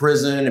been in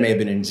prison, they may have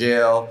been in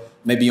jail,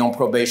 maybe on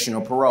probation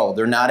or parole.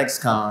 They're not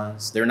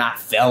ex-cons, they're not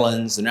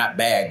felons, they're not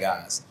bad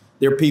guys.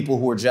 They're people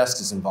who are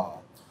justice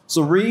involved.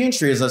 So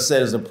re-entry, as I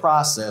said, is a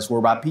process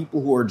whereby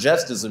people who are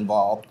justice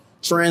involved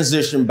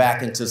transition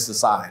back into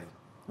society,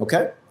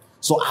 okay?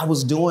 So I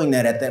was doing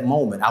that at that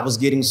moment. I was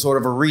getting sort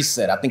of a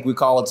reset. I think we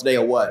call it today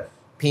a what?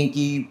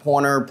 Pinky,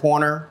 pointer,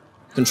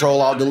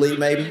 Control, Alt, Delete,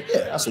 maybe?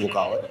 Yeah, that's what we'll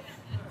call it.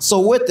 So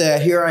with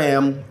that, here I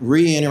am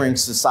re-entering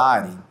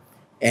society.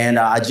 And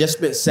I just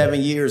spent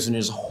 7 years in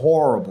this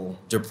horrible,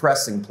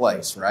 depressing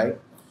place, right?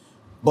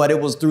 But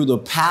it was through the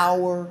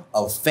power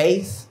of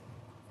faith,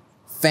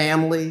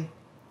 family,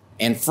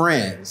 and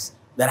friends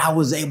that I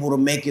was able to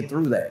make it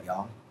through that,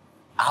 y'all.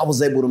 I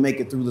was able to make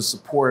it through the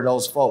support of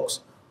those folks.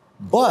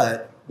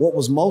 But what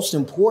was most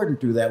important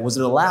through that was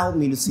it allowed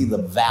me to see the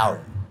value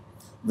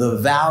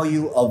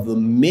of the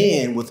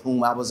men with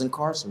whom I was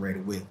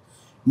incarcerated with.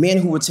 Men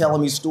who were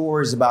telling me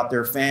stories about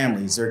their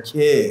families, their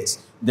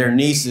kids, their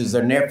nieces,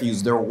 their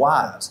nephews, their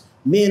wives.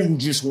 Men who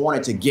just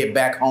wanted to get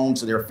back home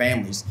to their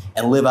families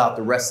and live out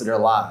the rest of their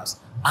lives.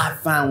 I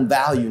found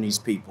value in these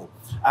people.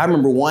 I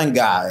remember one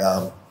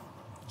guy,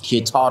 he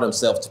had taught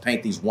himself to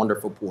paint these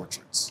wonderful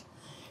portraits.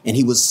 And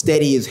he would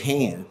steady his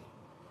hand,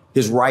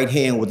 his right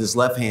hand with his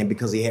left hand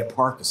because he had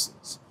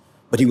Parkinson's.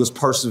 But he was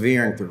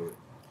persevering through it.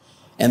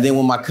 And then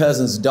when my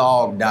cousin's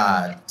dog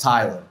died,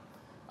 Tyler,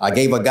 I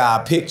gave a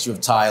guy a picture of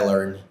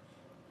Tyler, and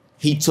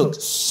he took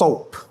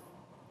soap,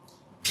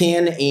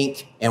 pen,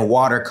 ink, and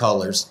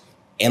watercolors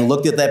and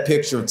looked at that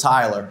picture of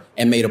Tyler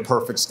and made a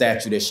perfect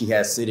statue that she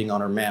has sitting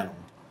on her mantle.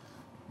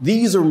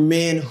 These are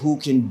men who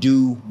can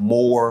do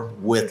more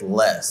with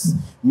less.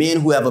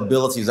 Men who have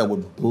abilities that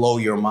would blow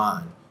your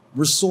mind.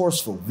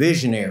 Resourceful,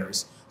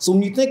 visionaries. So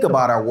when you think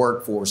about our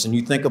workforce and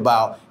you think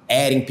about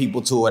adding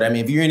people to it, I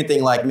mean, if you're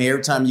anything like me,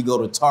 every time you go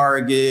to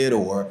Target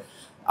or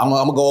I'm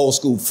gonna go old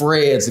school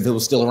Fred's if it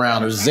was still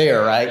around, or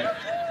Zare, right?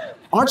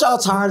 Aren't y'all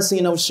tired of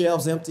seeing those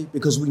shelves empty?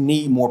 Because we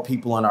need more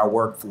people in our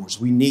workforce.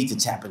 We need to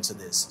tap into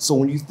this. So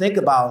when you think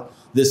about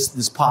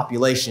this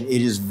population,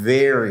 it is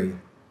very,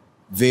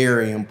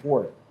 very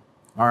important,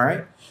 all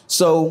right?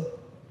 So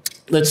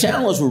the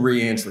challenge with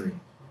reentry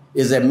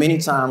is that many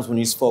times when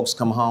these folks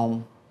come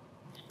home,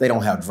 they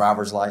don't have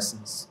driver's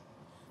license,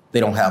 they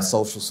don't have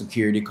social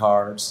security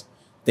cards,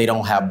 they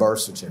don't have birth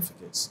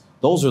certificates.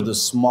 Those are the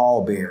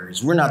small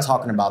barriers. We're not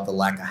talking about the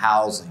lack of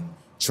housing,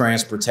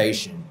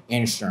 transportation,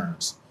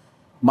 insurance.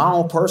 My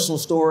own personal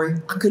story,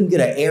 I couldn't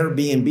get an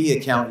Airbnb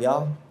account,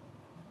 y'all.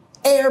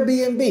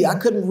 Airbnb, I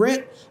couldn't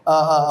rent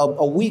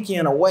a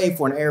weekend away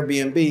for an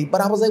Airbnb,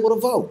 but I was able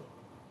to vote.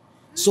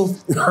 So,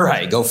 all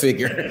right, go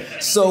figure.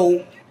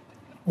 So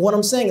what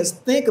I'm saying is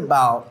think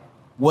about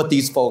what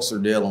these folks are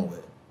dealing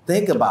with.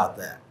 Think about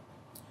that.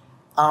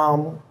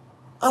 I'd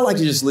like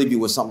to just leave you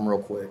with something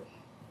real quick.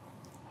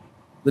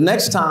 The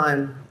next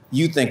time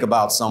you think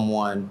about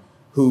someone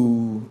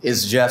who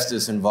is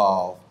justice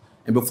involved,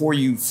 and before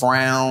you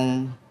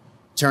frown,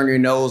 turn your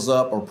nose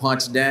up, or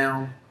punch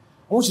down,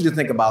 I want you to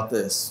think about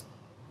this.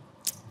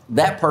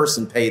 That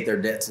person paid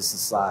their debt to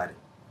society,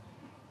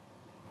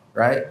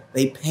 right?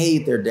 They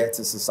paid their debt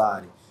to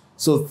society.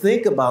 So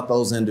think about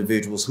those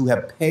individuals who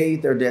have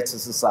paid their debt to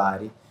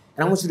society,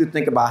 and I want you to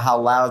think about how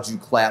loud you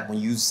clapped when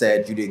you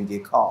said you didn't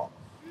get caught.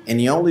 And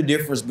the only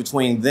difference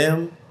between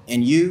them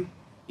and you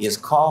is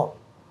caught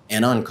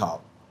and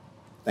uncaught.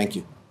 Thank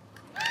you.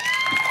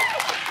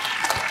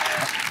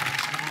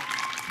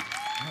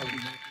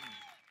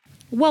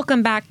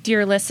 Welcome back,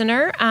 dear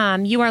listener.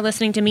 You are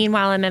listening to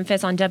Meanwhile in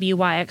Memphis on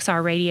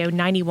WYXR Radio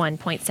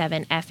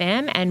 91.7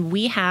 FM, and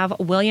we have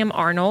William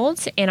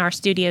Arnold in our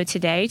studio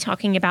today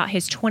talking about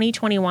his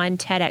 2021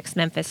 TEDx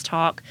Memphis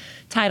talk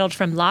titled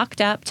From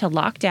Locked Up to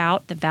Locked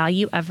Out, The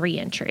Value of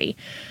Reentry.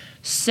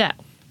 So,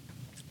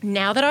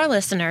 now that our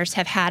listeners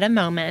have had a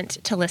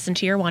moment to listen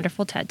to your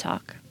wonderful TED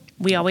Talk,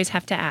 we always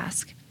have to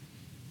ask,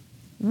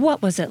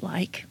 what was it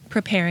like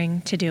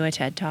preparing to do a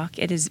TED Talk?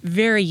 It is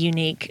very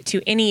unique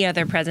to any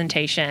other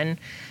presentation.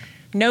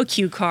 No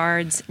cue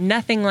cards,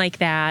 nothing like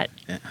that.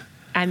 Yeah.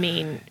 I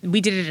mean,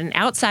 we did it in an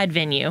outside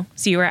venue.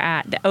 So you were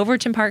at the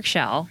Overton Park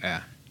Shell.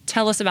 Yeah.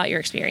 Tell us about your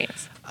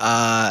experience.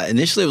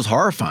 Initially, it was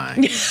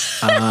horrifying.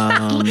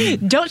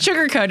 Don't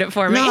sugarcoat it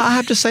for me. No, I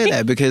have to say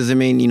that because, I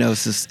mean, you know,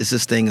 it's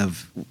this thing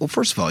of, well,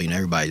 first of all, you know,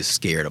 everybody's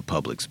scared of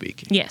public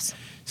speaking. Yes.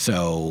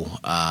 So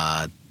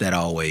that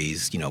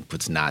always, you know,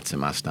 puts knots in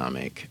my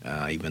stomach,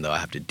 even though I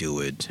have to do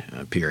it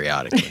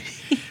periodically,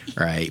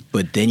 right?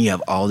 But then you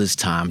have all this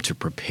time to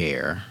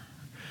prepare,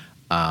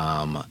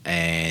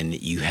 and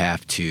you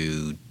have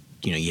to,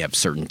 you know, you have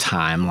certain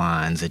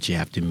timelines that you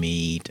have to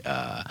meet.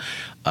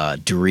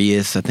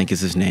 Darius, I think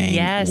is his name,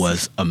 Yes.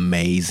 was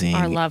amazing.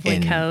 Our lovely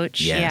coach,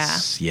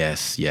 Yes.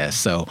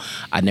 So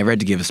I never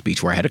had to give a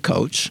speech where I had a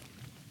coach.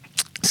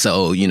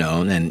 So, you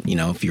know, and, you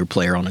know, if you're a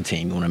player on a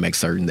team, you want to make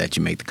certain that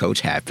you make the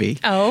coach happy.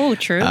 Oh,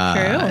 true.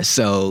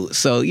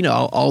 So, you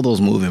know, all those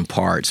moving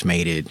parts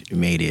made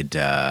it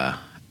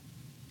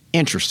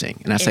interesting.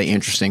 And I say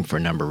interesting for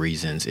a number of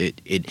reasons.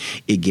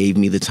 It gave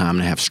me the time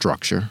to have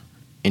structure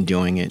in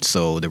doing it.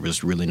 So there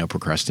was really no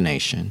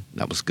procrastination.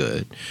 That was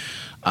good.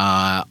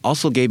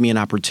 Also gave me an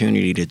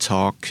opportunity to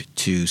talk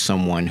to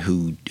someone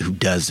who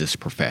does this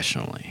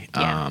professionally,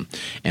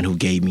 and who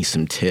gave me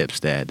some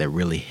tips that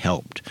really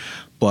helped.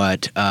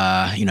 But,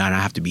 you know, and I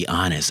have to be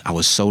honest, I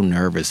was so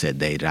nervous that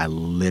day that I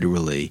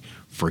literally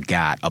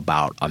forgot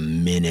about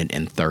 1 minute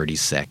and 30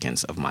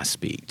 seconds of my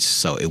speech.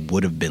 So it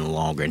would have been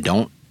longer. And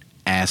don't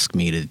ask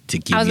me to give you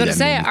that. I was going to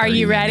say, are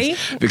you ready?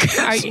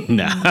 Because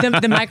no.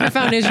 The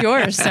microphone is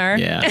yours, sir.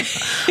 Yeah.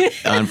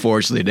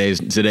 Unfortunately,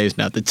 today's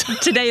not the time.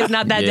 Today is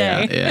not that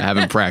day. Yeah, I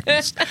haven't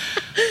practiced.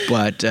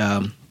 But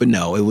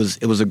no, it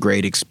was a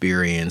great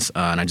experience,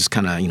 and I just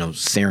kind of, you know,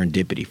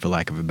 serendipity, for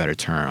lack of a better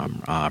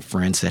term. A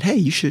friend said, "Hey,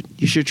 you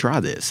should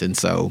try this," and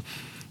so,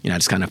 you know, I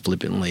just kind of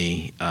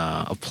flippantly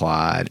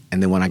applied,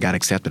 and then when I got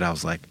accepted, I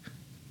was like,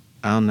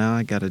 oh, now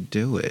I got to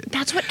do it.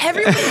 That's what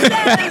everyone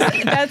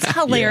says. That's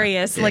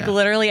hilarious. Yeah. Like,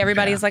 literally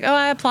everybody's like, oh,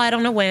 I applied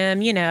on a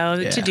whim, you know,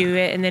 Yeah. to do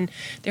it. And then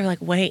they're like,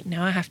 wait,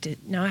 now I have to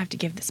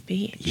give the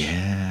speech.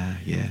 Yeah.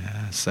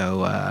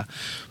 So,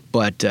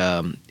 but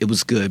it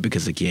was good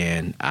because,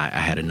 again, I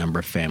had a number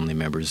of family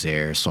members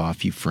there, saw a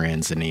few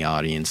friends in the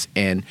audience.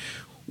 And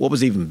what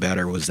was even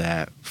better was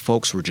that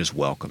folks were just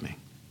welcoming.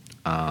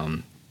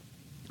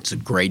 It's a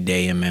great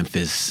day in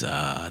Memphis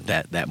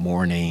that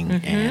morning.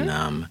 Mm-hmm.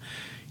 And,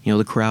 you know,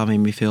 the crowd made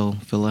me feel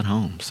at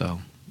home.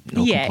 So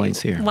no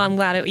complaints here. Well, I'm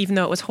glad, even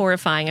though it was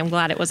horrifying, I'm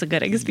glad it was a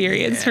good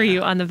experience for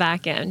you on the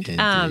back end.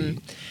 Indeed.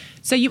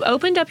 So you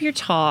opened up your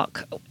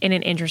talk in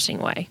an interesting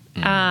way.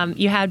 Mm-hmm.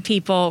 You had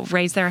people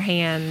raise their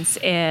hands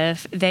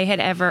if they had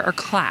ever, or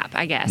clap,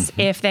 I guess,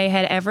 if they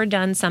had ever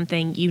done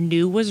something you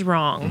knew was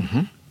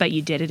wrong, but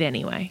you did it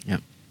anyway.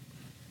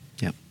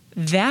 Yep.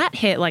 That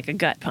hit like a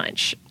gut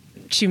punch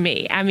to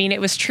me. I mean, it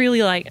was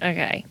truly like,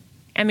 okay.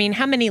 I mean,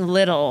 how many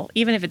little,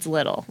 even if it's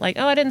little, like,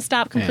 oh, I didn't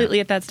stop completely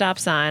at that stop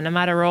sign. I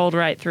might have rolled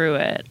right through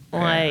it.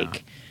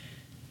 Like,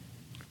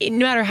 no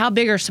matter how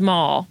big or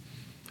small.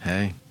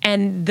 Hey.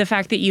 And the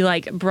fact that you,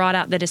 like, brought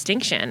out the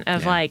distinction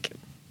of, like,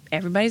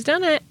 everybody's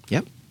done it.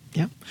 Yep.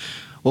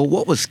 Well,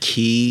 what was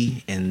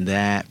key in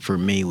that for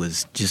me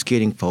was just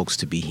getting folks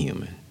to be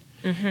human.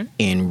 Mm-hmm.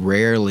 And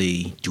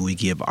rarely do we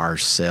give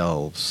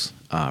ourselves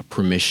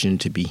permission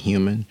to be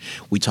human.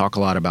 We talk a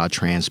lot about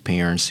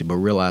transparency, but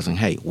realizing,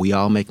 hey, we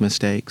all make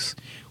mistakes.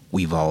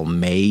 We've all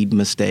made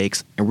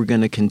mistakes, and we're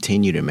going to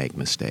continue to make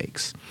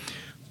mistakes.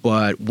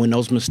 But when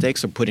those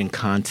mistakes are put in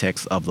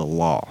context of the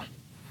law,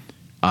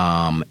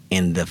 and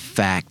the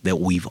fact that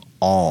we've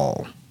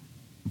all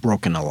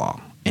broken the law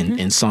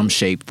in some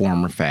shape,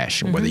 form, or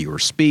fashion, whether you were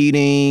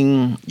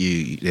speeding,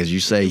 you, as you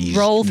say, you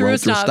roll through a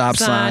stop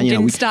sign. You know,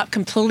 didn't stop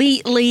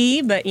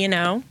completely, but, you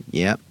know,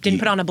 didn't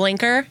put on a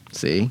blinker.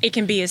 See? It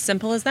can be as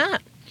simple as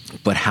that.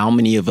 But how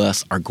many of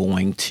us are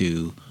going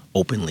to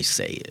openly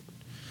say it?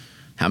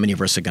 How many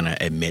of us are going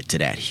to admit to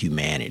that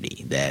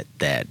humanity, that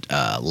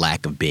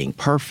lack of being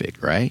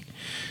perfect, right?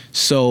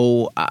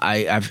 So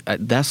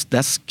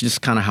that's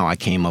just kind of how I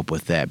came up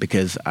with that,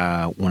 because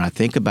when I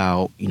think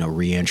about, you know,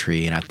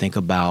 reentry, and I think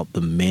about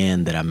the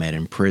men that I met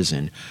in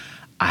prison,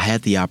 I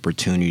had the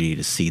opportunity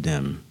to see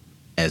them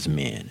as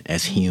men,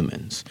 as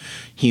humans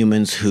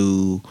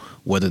who,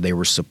 whether they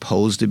were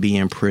supposed to be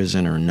in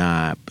prison or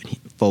not,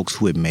 folks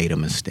who had made a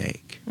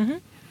mistake. Mm-hmm.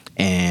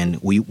 And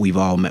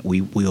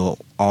we'll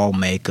all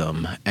make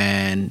them,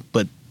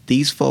 but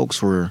these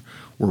folks were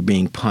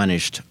being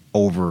punished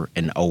over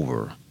and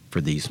over for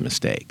these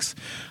mistakes.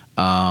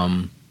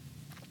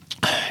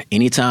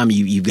 anytime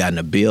you've gotten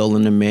a bill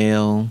in the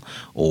mail,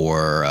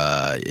 or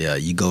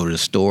you go to the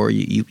store,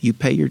 you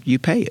pay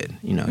it.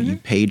 You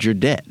paid your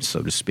debt,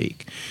 so to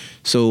speak.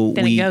 So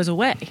then it goes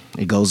away.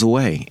 It goes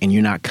away, and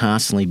you're not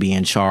constantly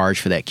being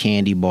charged for that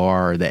candy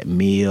bar, or that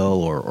meal,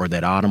 or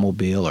that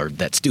automobile, or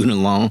that student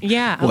loan.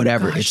 Yeah,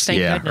 whatever. Oh, gosh, It's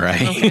thank goodness.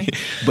 right. Okay.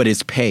 But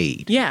it's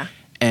paid. Yeah.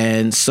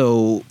 And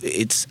so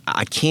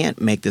I can't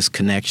make this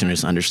connection,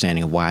 this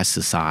understanding of why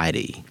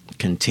society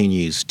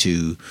continues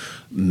to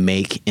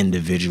make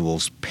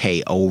individuals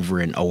pay over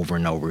and over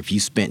and over. If you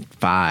spent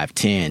 5,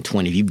 10,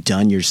 20, if you've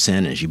done your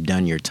sentence, you've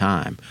done your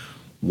time,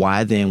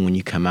 why then when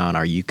you come out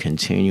are you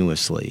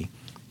continuously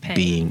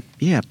paying?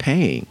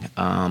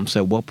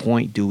 So at what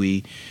point do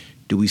we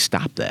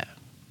stop that?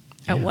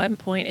 At what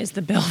point is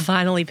the bill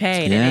finally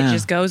paid Yeah. and it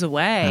just goes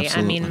away?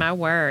 Absolutely. I mean, my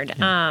word.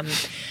 Yeah.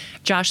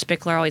 Josh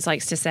Spickler always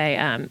likes to say,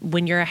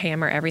 when you're a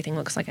hammer, everything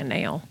looks like a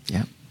nail.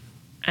 Yeah.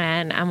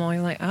 And I'm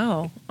always like,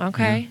 oh,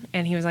 okay. Yeah.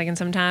 And he was like, and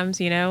sometimes,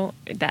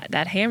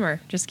 that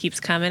hammer just keeps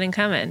coming and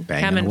coming,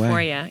 Banging away.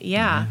 for you.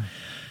 Yeah.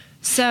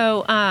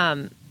 So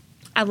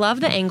I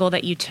love the angle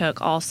that you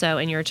took also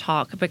in your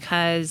talk,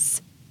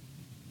 because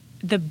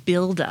the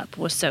buildup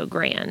was so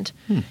grand.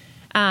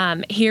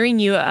 Hearing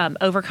you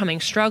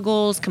overcoming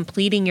struggles,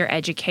 completing your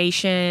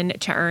education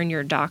to earn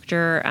your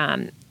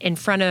doctor in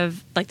front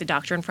of, like the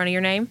doctor in front of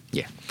your name?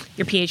 Yeah.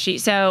 Your PhD.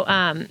 So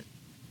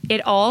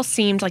it all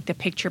seemed like the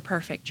picture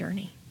perfect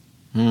journey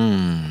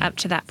up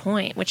to that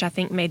point, which I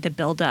think made the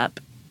buildup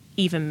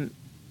even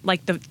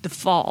like the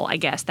fall, I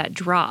guess, that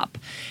drop.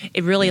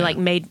 It really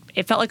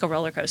it felt like a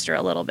roller coaster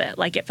a little bit.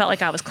 Like it felt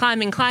like I was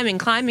climbing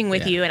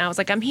with you, and I was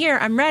like, I'm here,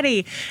 I'm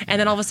ready. And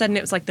then all of a sudden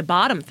it was like the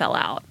bottom fell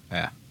out.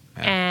 Yeah.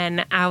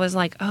 And I was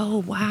like, oh,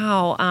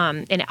 wow.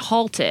 And it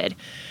halted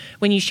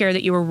when you shared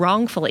that you were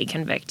wrongfully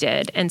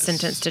convicted and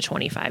sentenced to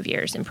 25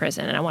 years in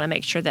prison. And I want to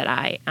make sure that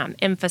I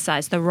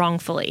emphasize the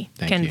wrongfully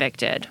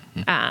convicted.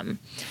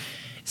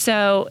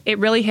 So it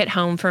really hit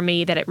home for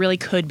me that it really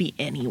could be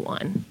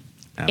anyone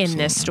in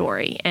this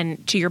story.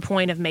 And to your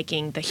point of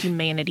making the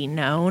humanity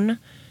known,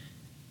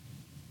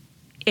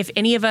 if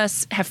any of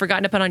us have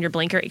forgotten to put on your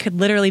blinker, it could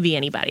literally be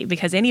anybody,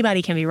 because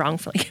anybody can be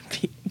wrongfully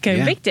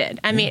convicted.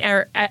 I mean,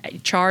 or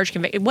charged,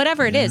 convicted,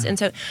 whatever it is. And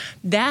so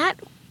that,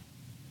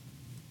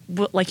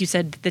 like you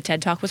said, the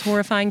TED Talk was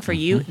horrifying for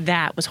you.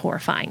 That was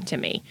horrifying to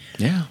me.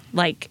 Yeah.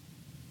 Like,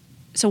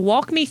 so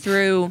walk me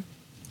through,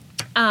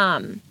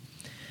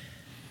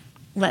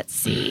 let's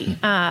see.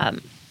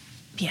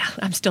 Yeah,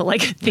 I'm still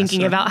like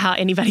thinking about how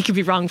anybody could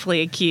be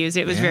wrongfully accused.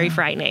 It was very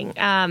frightening.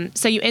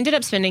 So you ended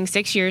up spending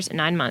 6 years and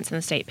 9 months in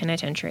the state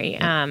penitentiary,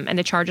 and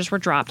the charges were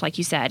dropped, like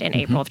you said, in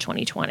April of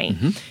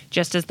 2020,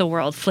 just as the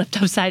world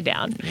flipped upside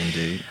down.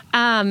 Indeed.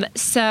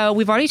 So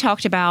we've already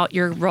talked about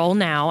your role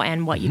now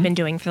and what you've been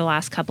doing for the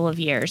last couple of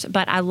years,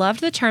 but I loved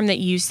the term that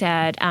you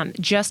said,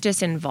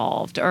 justice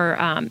involved, or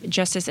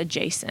justice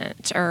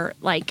adjacent, or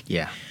like...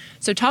 Yeah.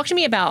 So talk to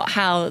me about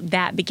how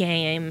that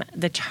became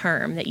the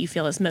term that you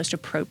feel is most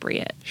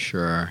appropriate.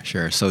 Sure.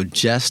 So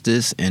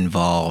justice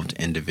involved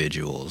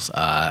individuals.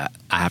 I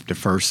have to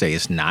first say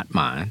it's not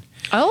mine.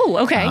 Oh,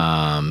 okay.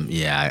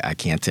 I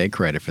can't take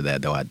credit for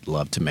that, though. I'd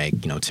love to make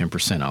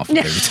 10% off of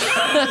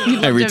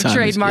every time.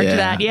 Trademarked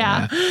that,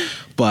 yeah.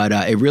 But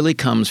it really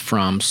comes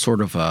from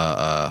sort of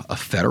a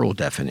federal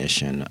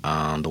definition.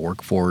 The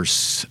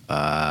Workforce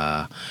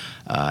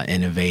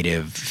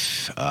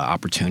Innovative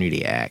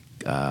Opportunity Act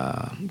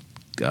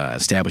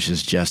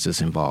establishes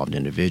justice-involved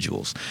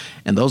individuals.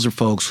 And those are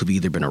folks who've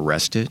either been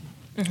arrested,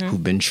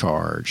 who've been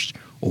charged,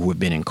 or who have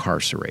been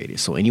incarcerated.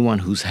 So anyone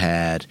who's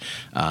had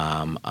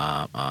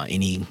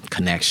any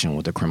connection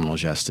with the criminal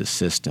justice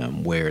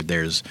system where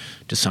there's,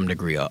 to some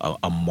degree, a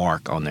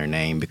mark on their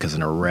name, because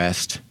an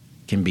arrest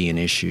can be an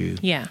issue.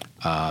 Yeah.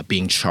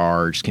 Being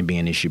charged can be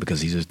an issue, because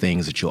these are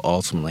things that you'll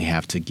ultimately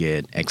have to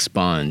get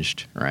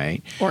expunged,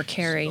 right? Or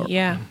carry,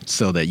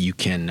 so that you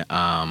can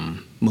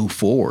move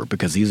forward,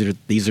 because these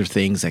are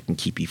things that can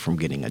keep you from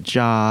getting a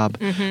job,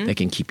 that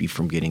can keep you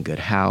from getting good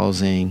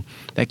housing,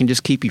 that can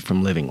just keep you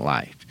from living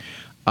life.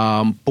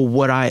 But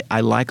what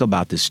I like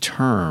about this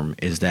term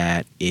is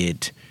that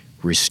it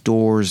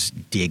restores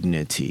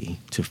dignity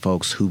to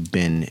folks who've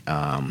been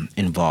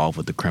involved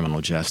with the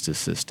criminal justice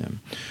system.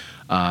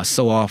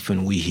 So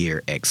often we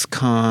hear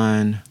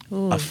ex-con,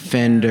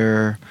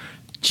 offender,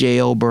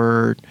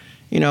 jailbird,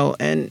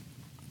 and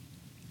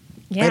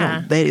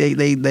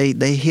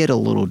they hit a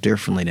little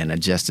differently than a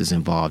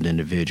justice-involved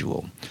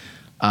individual.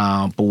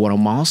 But what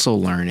I'm also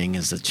learning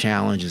is the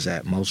challenge is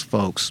that most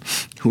folks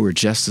who are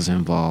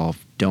justice-involved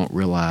don't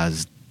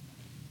realize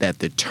that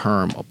the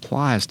term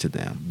applies to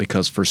them,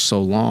 because for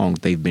so long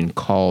they've been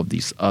called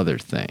these other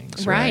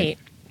things. Right.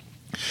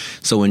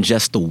 So in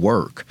just the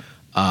work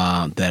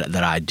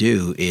that I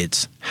do,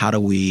 it's how do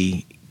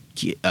we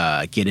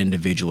get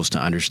individuals to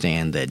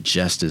understand that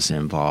justice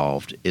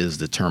involved is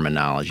the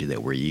terminology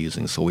that we're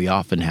using. So we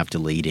often have to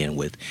lead in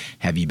with,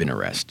 have you been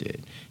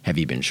arrested? Have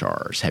you been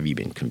charged? Have you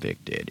been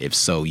convicted? If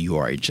so, you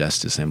are a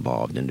justice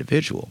involved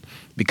individual,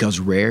 because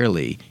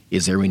rarely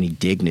is there any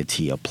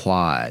dignity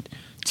applied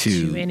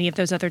to any of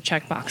those other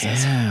check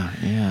boxes.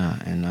 Yeah.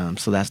 And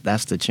so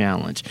that's the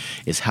challenge,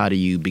 is how do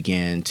you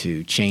begin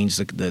to change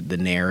the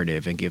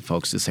narrative and get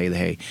folks to say that,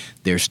 hey,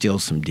 there's still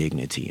some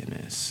dignity in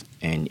this,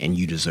 and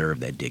you deserve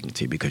that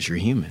dignity because you're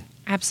human.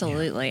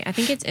 Absolutely. I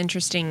think it's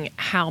interesting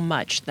how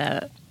much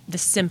the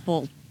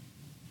simple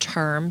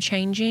term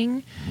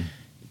changing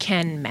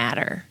can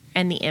matter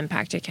and the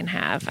impact it can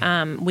have.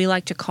 We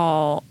like to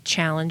call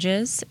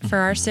challenges for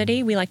our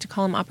city, we like to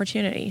call them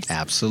opportunities.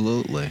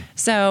 Absolutely.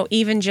 So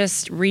even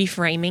just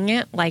reframing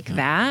it like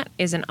that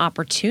is an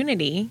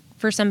opportunity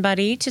for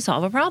somebody to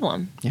solve a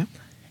problem. Yeah.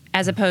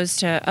 As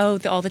opposed to,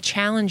 all the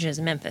challenges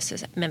Memphis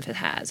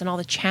has, and all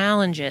the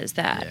challenges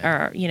that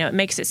are, it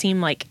makes it seem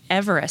like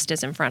Everest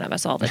is in front of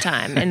us all the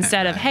time,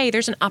 instead of, hey,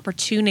 there's an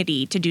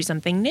opportunity to do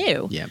something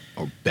new. Yeah,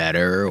 or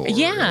better. Or,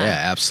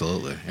 yeah,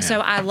 absolutely. Yeah. So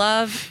I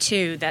love,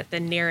 too, that the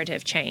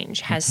narrative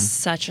change has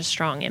such a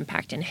strong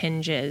impact and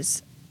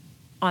hinges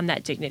on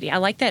that dignity. I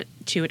like that,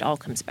 too, it all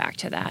comes back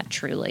to that,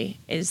 truly,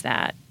 is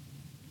that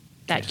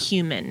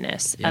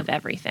humanness of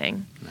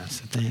everything. That's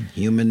the thing.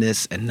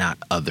 Humanness and not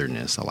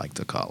otherness, I like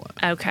to call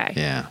it. Okay.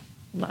 Yeah.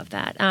 Love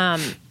that.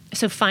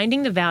 So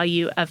finding the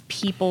value of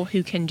people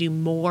who can do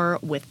more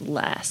with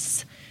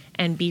less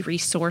and be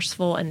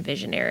resourceful and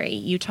visionary.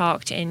 You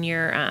talked in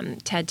your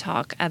TED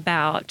Talk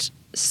about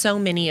so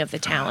many of the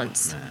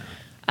talents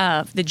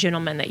of the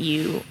gentleman that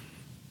you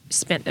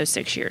spent those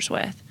 6 years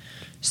with.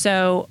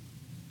 So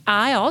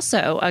I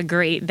also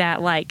agree that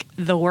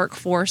the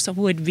workforce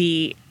would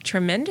be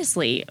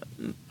tremendously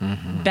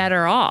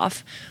better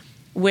off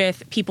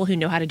with people who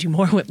know how to do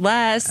more with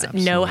less,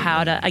 know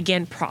how to,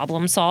 again,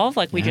 problem solve,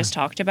 like we just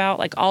talked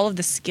about, all of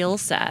the skill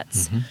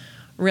sets,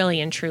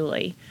 really and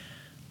truly.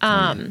 Do you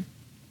want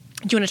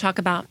to talk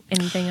about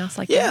anything else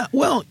like that? Yeah,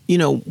 well,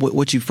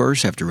 what you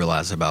first have to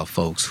realize about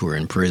folks who are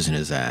in prison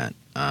is that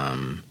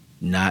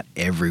not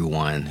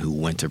everyone who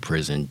went to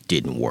prison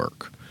didn't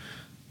work.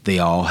 They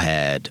all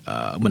had,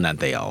 not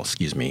they all,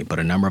 excuse me, but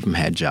a number of them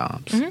had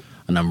jobs.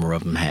 A number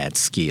of them had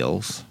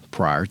skills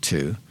prior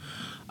to.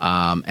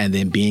 And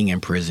then being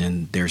in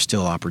prison, there's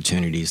still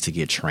opportunities to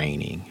get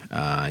training.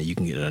 You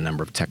can get a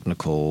number of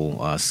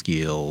technical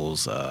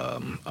skills.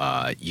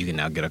 You can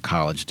now get a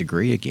college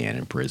degree again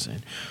in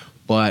prison.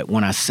 But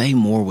when I say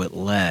more with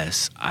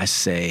less, I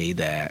say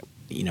that,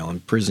 in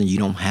prison, you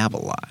don't have a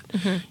lot.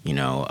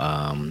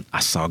 I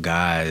saw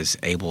guys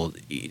able,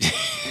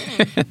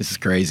 this is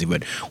crazy,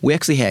 but we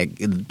actually had,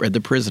 at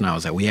the prison I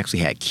was at, we actually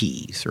had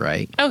keys,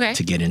 right? Okay.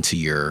 To get into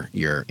your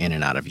in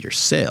and out of your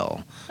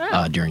cell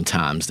during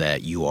times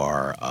that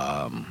you're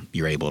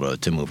able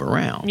to move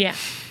around. Yeah.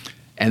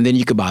 And then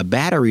you could buy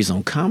batteries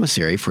on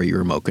commissary for your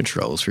remote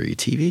controls for your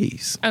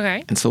TVs.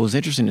 Okay. And so it was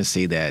interesting to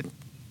see that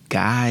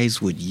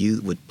guys would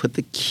put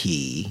the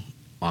key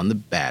on the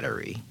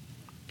battery,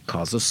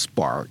 cause a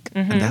spark,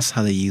 and that's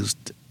how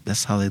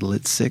they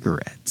lit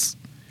cigarettes.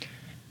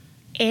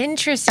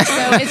 Interesting.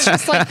 So it's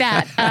just like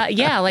that.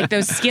 Like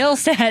those skill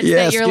sets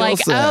that you're like,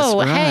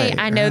 hey,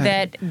 I know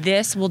that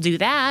this will do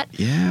that.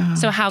 Yeah.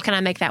 So how can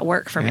I make that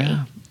work for me?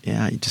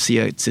 Yeah. To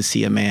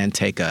see a man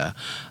take a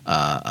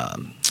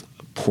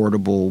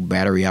portable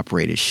battery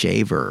operated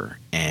shaver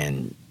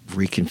and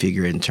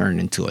reconfigure it and turn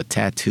it into a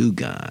tattoo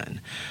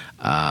gun.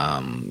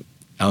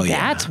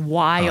 That's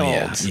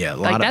wild. Yeah.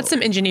 That's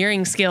some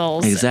engineering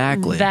skills.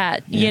 Exactly.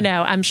 That,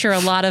 I'm sure a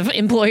lot of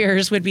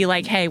employers would be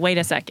like, hey, wait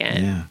a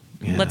second. Yeah.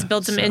 Let's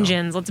build some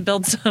engines. Let's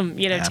build some,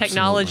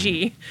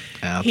 technology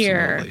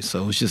here.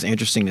 So it's just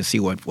interesting to see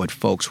what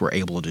folks were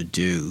able to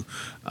do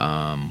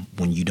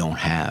when you don't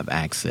have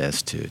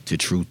access to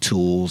true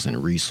tools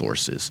and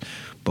resources.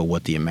 But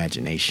what the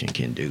imagination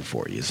can do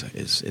for you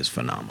is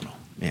phenomenal.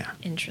 Yeah.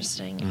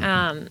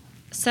 Interesting.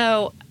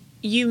 So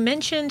you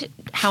mentioned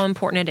how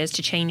important it is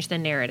to change the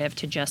narrative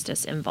to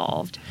justice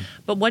involved.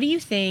 But what do you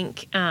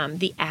think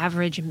the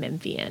average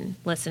Memphian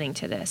listening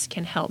to this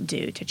can help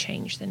do to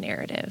change the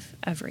narrative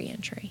of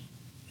reentry?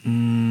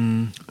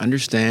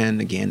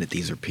 Understand, again, that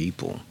these are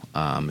people.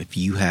 If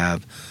you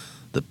have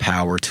the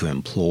power to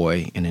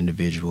employ an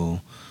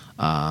individual,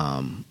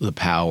 the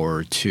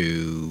power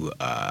to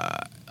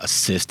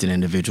assist an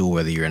individual,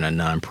 whether you're in a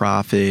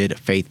nonprofit, a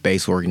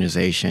faith-based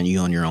organization,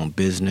 you own your own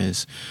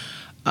business,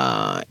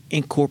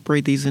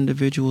 incorporate these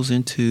individuals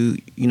into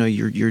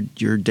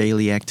your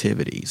daily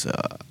activities.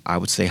 I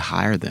would say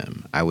hire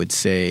them. I would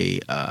say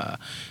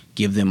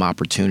give them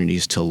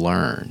opportunities to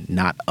learn,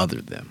 not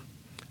other them.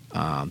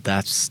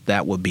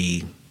 That would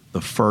be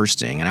the first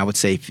thing. And I would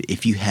say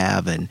if you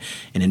have an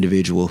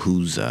individual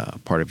who's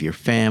part of your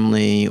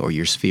family or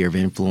your sphere of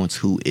influence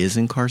who is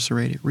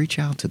incarcerated, reach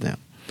out to them.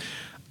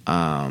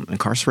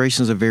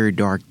 Incarceration is a very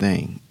dark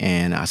thing,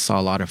 and I saw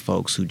a lot of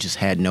folks who just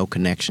had no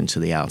connection to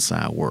the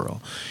outside world.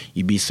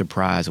 You'd be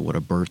surprised at what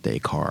a birthday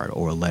card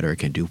or a letter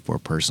can do for a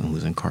person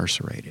who's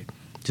incarcerated.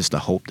 Just the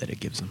hope that it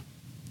gives them.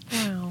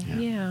 Wow.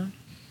 Yeah.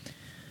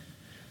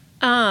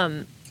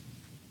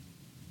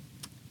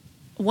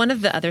 One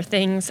of the other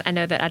things I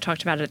know that I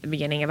talked about at the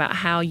beginning about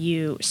how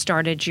you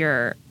started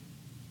your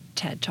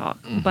TED Talk,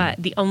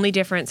 but the only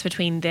difference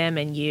between them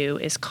and you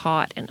is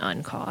caught and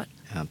uncaught.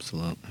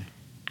 Absolutely.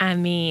 I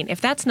mean,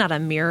 if that's not a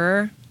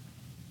mirror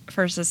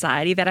for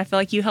society that I feel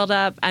like you held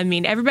up, I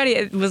mean,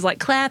 everybody was like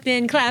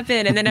clapping,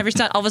 and then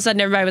all of a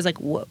sudden everybody was like,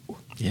 whoa.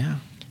 Yeah.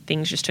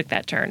 Things just took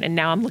that turn. And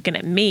now I'm looking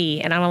at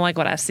me and I don't like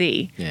what I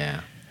see.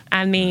 Yeah.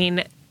 I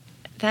mean,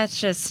 that's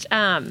just,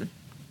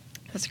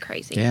 that's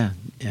crazy. Yeah.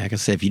 Like I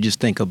said, if you just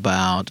think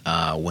about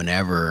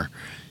whenever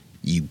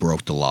you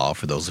broke the law,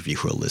 for those of you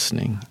who are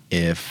listening,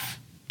 if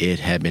it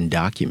had been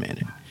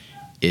documented,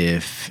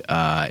 if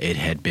it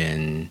had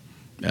been,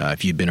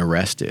 if you'd been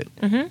arrested,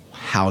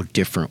 how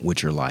different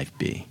would your life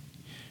be?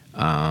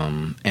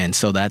 And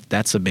so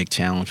that's a big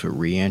challenge with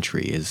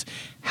reentry, is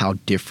how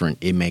different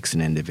it makes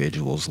an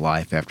individual's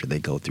life after they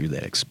go through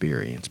that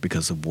experience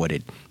because of what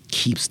it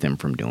keeps them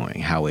from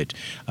doing, how it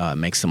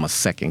makes them a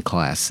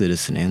second-class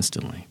citizen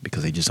instantly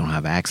because they just don't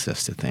have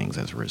access to things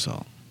as a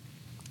result.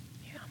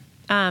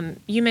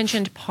 You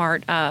mentioned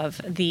part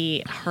of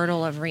the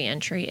hurdle of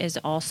reentry is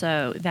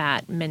also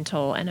that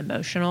mental and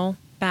emotional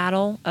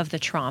battle of the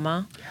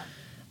trauma.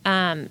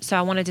 So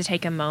I wanted to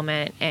take a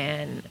moment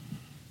and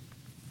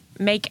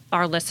make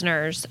our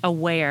listeners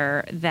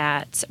aware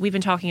that we've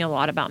been talking a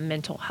lot about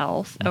mental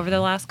health over the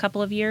last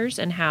couple of years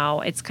and how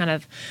it's kind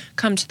of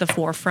come to the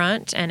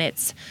forefront, and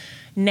it's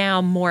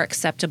now more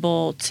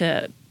acceptable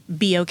to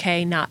be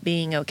okay not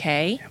being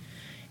okay.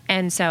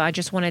 And so I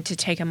just wanted to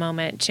take a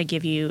moment to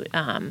give you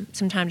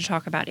some time to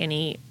talk about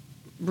any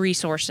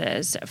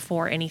resources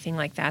for anything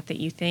like that that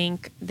you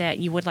think that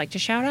you would like to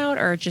shout out,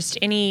 or just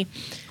any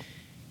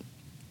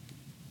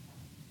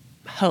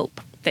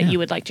hope that you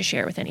would like to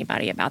share with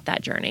anybody about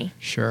that journey.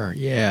 Sure.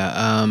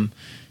 Yeah.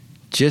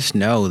 Just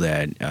know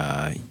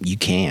that you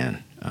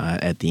can.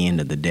 At the end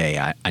of the day,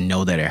 I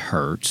know that it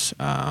hurts.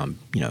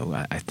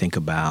 I think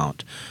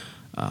about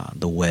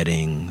the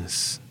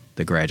weddings,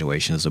 the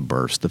graduations, the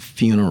births, the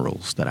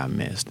funerals that I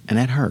missed, and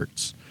that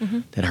hurts.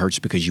 That hurts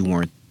because you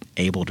weren't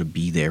able to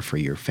be there for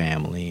your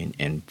family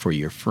and for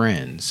your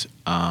friends.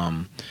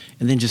 And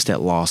then just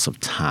that loss of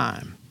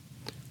time.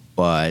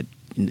 But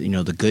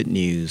the good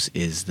news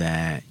is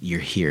that you're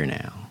here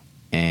now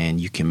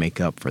and you can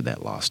make up for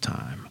that lost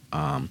time.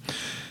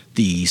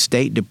 The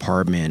State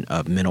Department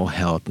of Mental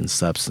Health and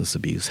Substance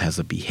Abuse has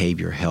a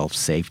behavioral health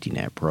safety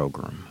net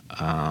program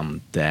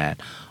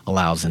that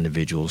allows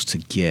individuals to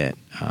get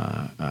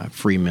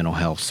free mental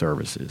health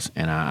services.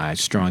 And I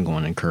strongly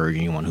want to encourage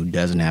anyone who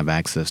doesn't have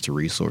access to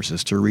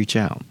resources to reach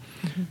out.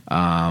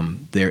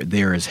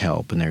 There is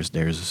help, and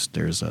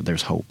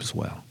there's hope as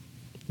well.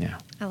 Yeah,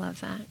 I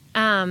love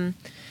that.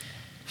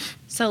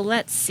 So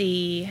let's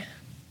see.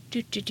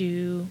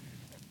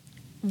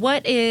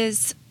 What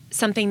is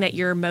something that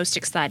you're most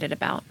excited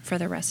about for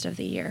the rest of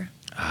the year?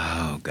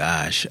 Oh,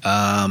 gosh.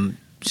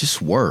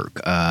 Just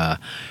work.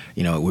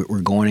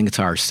 We're going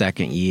into our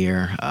second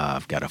year.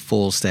 I've got a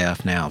full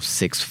staff now of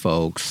 6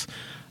 folks.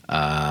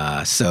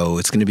 So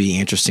it's going to be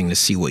interesting to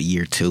see what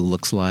year 2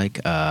 looks like.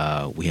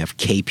 We have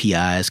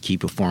KPIs, key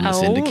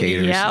performance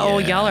indicators. Yeah.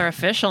 Y'all are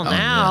official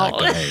now.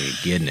 Yeah, hey,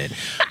 getting it.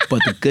 But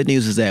the good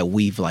news is that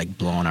we've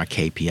blown our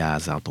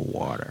KPIs out the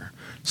water.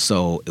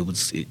 So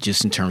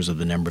just in terms of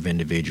the number of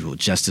individuals,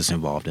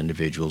 justice-involved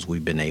individuals,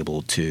 we've been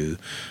able to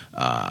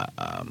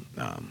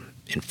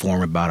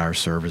inform about our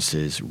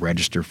services,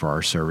 register for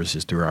our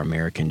services through our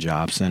American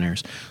Job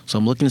Centers. So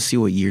I'm looking to see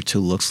what year 2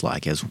 looks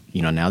like. As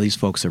now these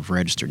folks have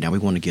registered. Now we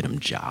want to get them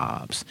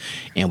jobs,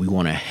 and we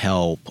want to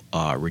help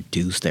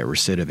reduce that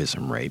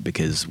recidivism rate,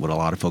 because what a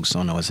lot of folks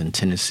don't know is in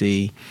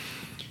Tennessee,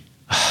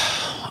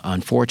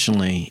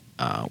 unfortunately,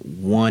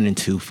 1 in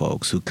 2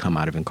 folks who come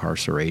out of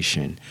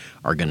incarceration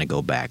are going to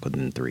go back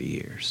within 3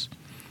 years.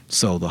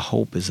 So the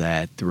hope is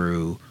that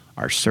through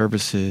our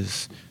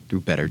services,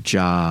 through better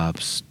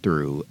jobs,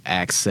 through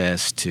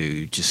access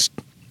to just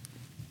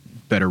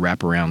better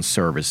wraparound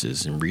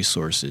services and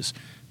resources,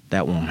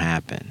 that won't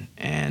happen.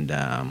 And,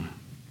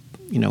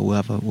 we'll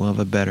have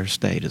a better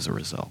state as a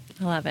result.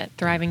 I love it.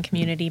 Thriving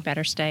community,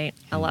 better state.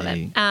 I love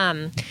Indeed.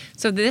 it.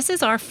 So this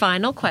is our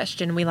final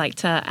question we like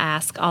to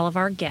ask all of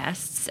our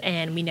guests,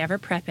 and we never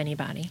prep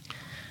anybody.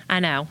 I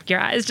know. Your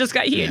eyes just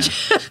got huge.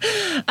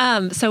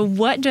 Yeah. So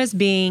what does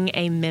being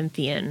a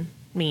Memphian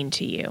mean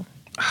to you?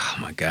 Oh,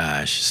 my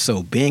gosh.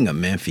 So being a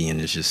Memphian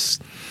is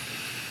just,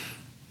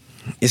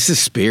 it's a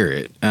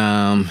spirit.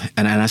 And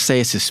I say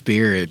it's a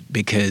spirit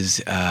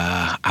because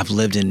I've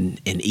lived in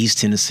East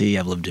Tennessee,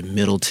 I've lived in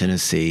Middle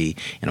Tennessee,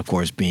 and of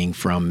course, being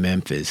from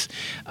Memphis,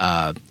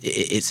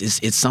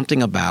 it's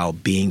something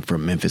about being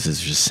from Memphis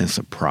is just a sense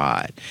of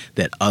pride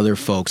that other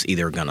folks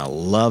either are going to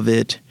love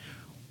it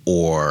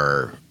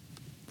or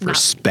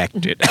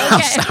respect it.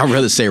 Okay. I'd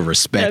rather say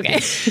respect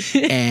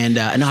it. And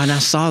I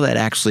saw that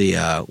actually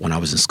when I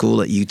was in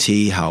school at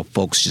UT, how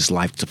folks just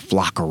like to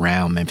flock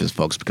around Memphis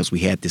folks because we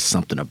had this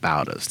something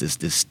about us,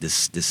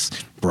 this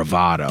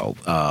bravado.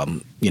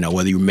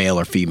 whether you're male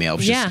or female. It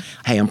was just,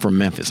 hey, I'm from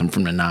Memphis. I'm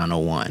from the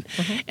 901.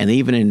 And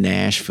even in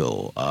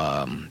Nashville,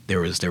 there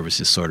was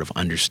this sort of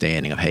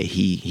understanding of, hey,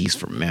 he's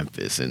from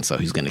Memphis, and so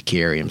he's going to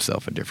carry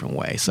himself a different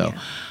way. So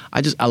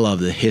I love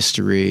the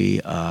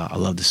history. I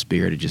love the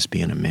spirit of just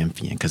being a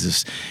Memphian,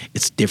 because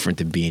it's different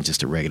than being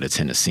just a regular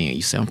Tennessean.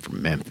 You say, I'm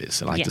from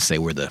Memphis. I like to say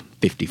we're the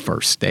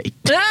 51st state,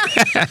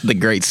 the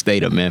great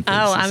state of Memphis.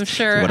 Oh, I'm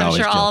sure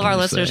all of our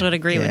listeners would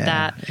agree with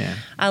that. Yeah.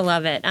 I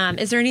love it.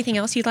 Is there anything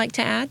else you'd like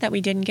to add that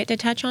we didn't get to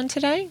touch on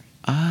today?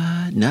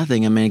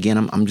 Nothing. I mean,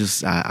 again,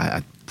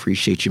 I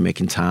appreciate you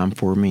making time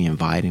for me,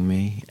 inviting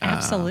me.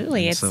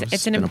 Absolutely.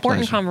 It's an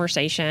important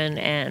conversation.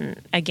 And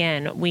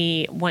again,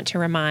 we want to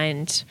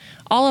remind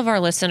all of our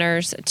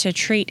listeners to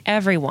treat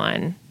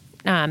everyone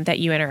that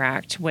you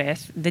interact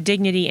with the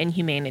dignity and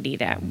humanity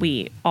that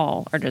we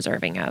all are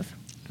deserving of.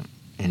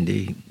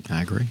 Indeed.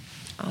 I agree.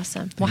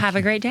 Awesome. Well, have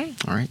a great day.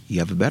 All right. You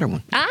have a better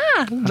one.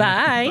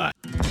 Bye.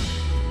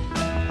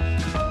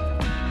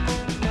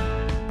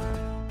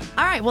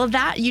 All right. Well,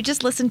 you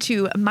just listened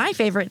to my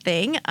favorite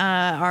thing,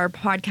 our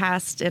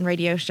podcast and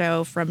radio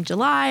show from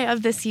July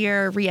of this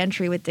year,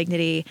 Reentry with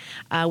Dignity.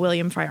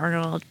 William Fry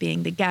Arnold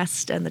being the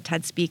guest and the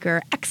TED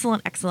speaker.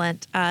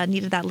 Excellent.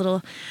 Needed that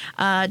little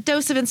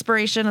dose of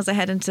inspiration as I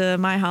head into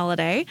my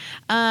holiday.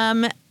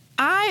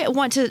 I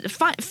want to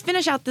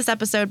finish out this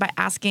episode by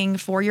asking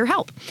for your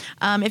help.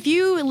 If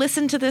you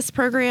listen to this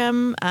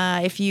program,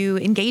 if you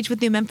engage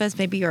with New Memphis,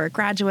 maybe you're a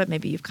graduate,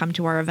 maybe you've come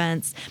to our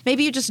events,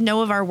 maybe you just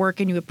know of our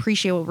work and you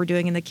appreciate what we're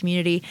doing in the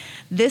community,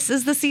 this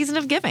is the season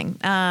of giving.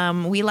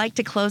 We like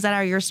to close out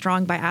our year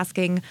strong by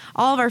asking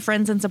all of our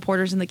friends and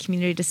supporters in the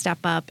community to step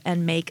up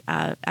and make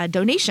a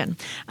donation.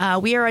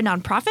 We are a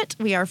nonprofit.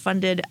 We are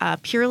funded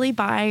purely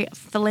by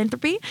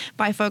philanthropy,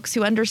 by folks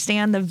who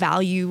understand the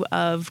value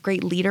of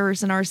great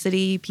leaders in our city,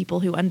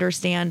 people who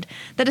understand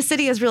that a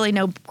city is really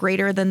no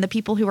greater than the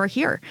people who are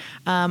here.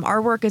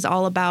 Our work is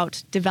all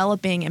about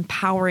developing,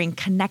 empowering,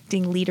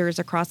 connecting leaders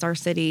across our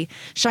city,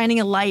 shining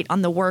a light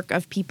on the work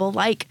of people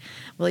like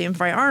William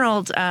Fry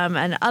Arnold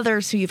and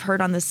others who you've heard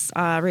on this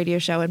radio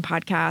show and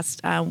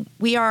podcast.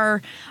 We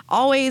are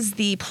always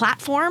the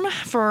platform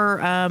for,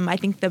 I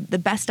think, the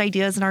best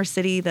ideas in our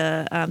city,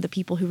 the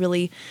people who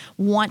really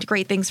want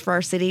great things for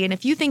our city. And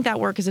if you think that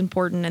work is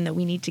important and that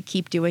we need to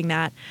keep doing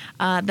that,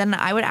 then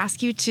I would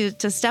ask you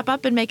to step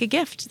up and make a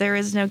gift. There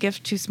is no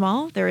gift too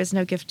small. There is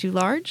no gift too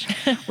large.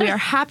 We are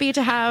happy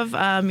to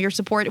have your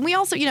support. And we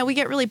also, we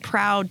get really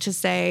proud to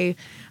say,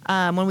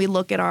 when we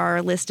look at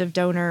our list of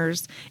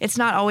donors, it's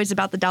not always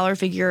about the dollar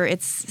figure.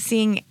 It's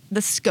seeing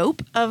the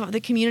scope of the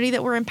community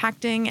that we're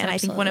impacting. And I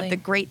think one of the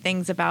great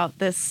things about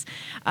this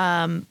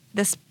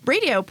this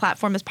radio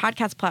platform, this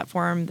podcast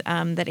platform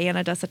that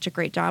Anna does such a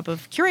great job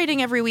of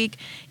curating every week,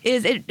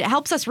 is it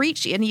helps us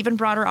reach an even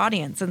broader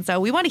audience. And so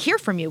we want to hear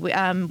from you.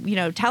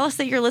 Tell us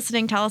that you're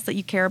listening. Tell us that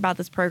you care about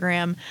this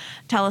program.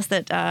 Tell us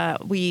that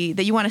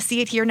you want to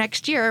see it here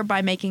next year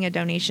by making a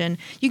donation.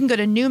 You can go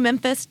to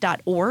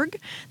newmemphis.org.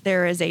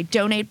 There is a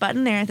donate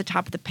button there at the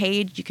top of the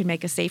page. You can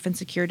make a safe and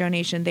secure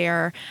donation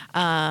there.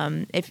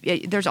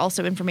 There's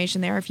also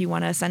information there if you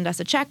want to send us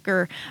a check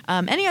or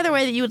any other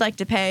way that you would like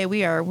to pay.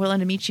 We are willing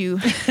to meet you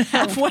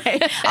halfway.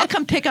 I'll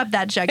come pick up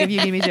that check if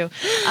you need me to.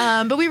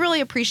 But we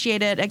really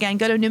appreciate it. Again,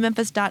 go to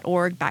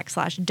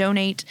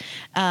newmemphis.org/donate.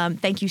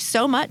 Thank you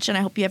so much, and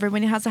I hope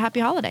everybody has a happy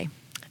holiday.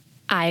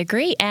 I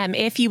agree.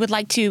 If you would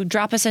like to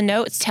drop us a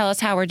note, tell us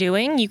how we're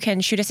doing, you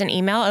can shoot us an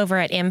email over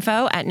at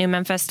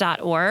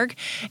info@newmemphis.org.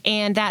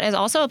 And that is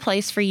also a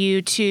place for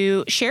you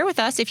to share with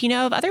us if you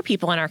know of other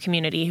people in our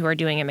community who are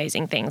doing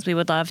amazing things. We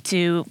would love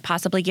to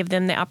possibly give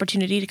them the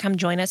opportunity to come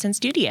join us in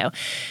studio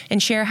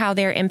and share how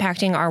they're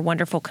impacting our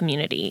wonderful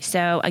community.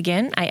 So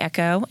again, I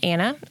echo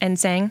Anna and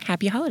saying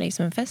happy holidays,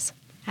 Memphis.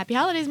 Happy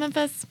holidays,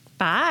 Memphis.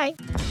 Bye.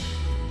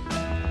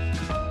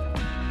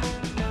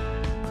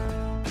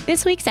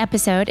 This week's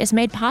episode is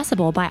made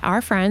possible by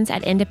our friends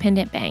at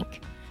Independent Bank.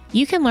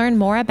 You can learn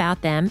more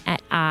about them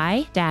at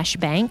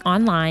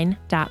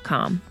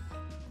i-bankonline.com.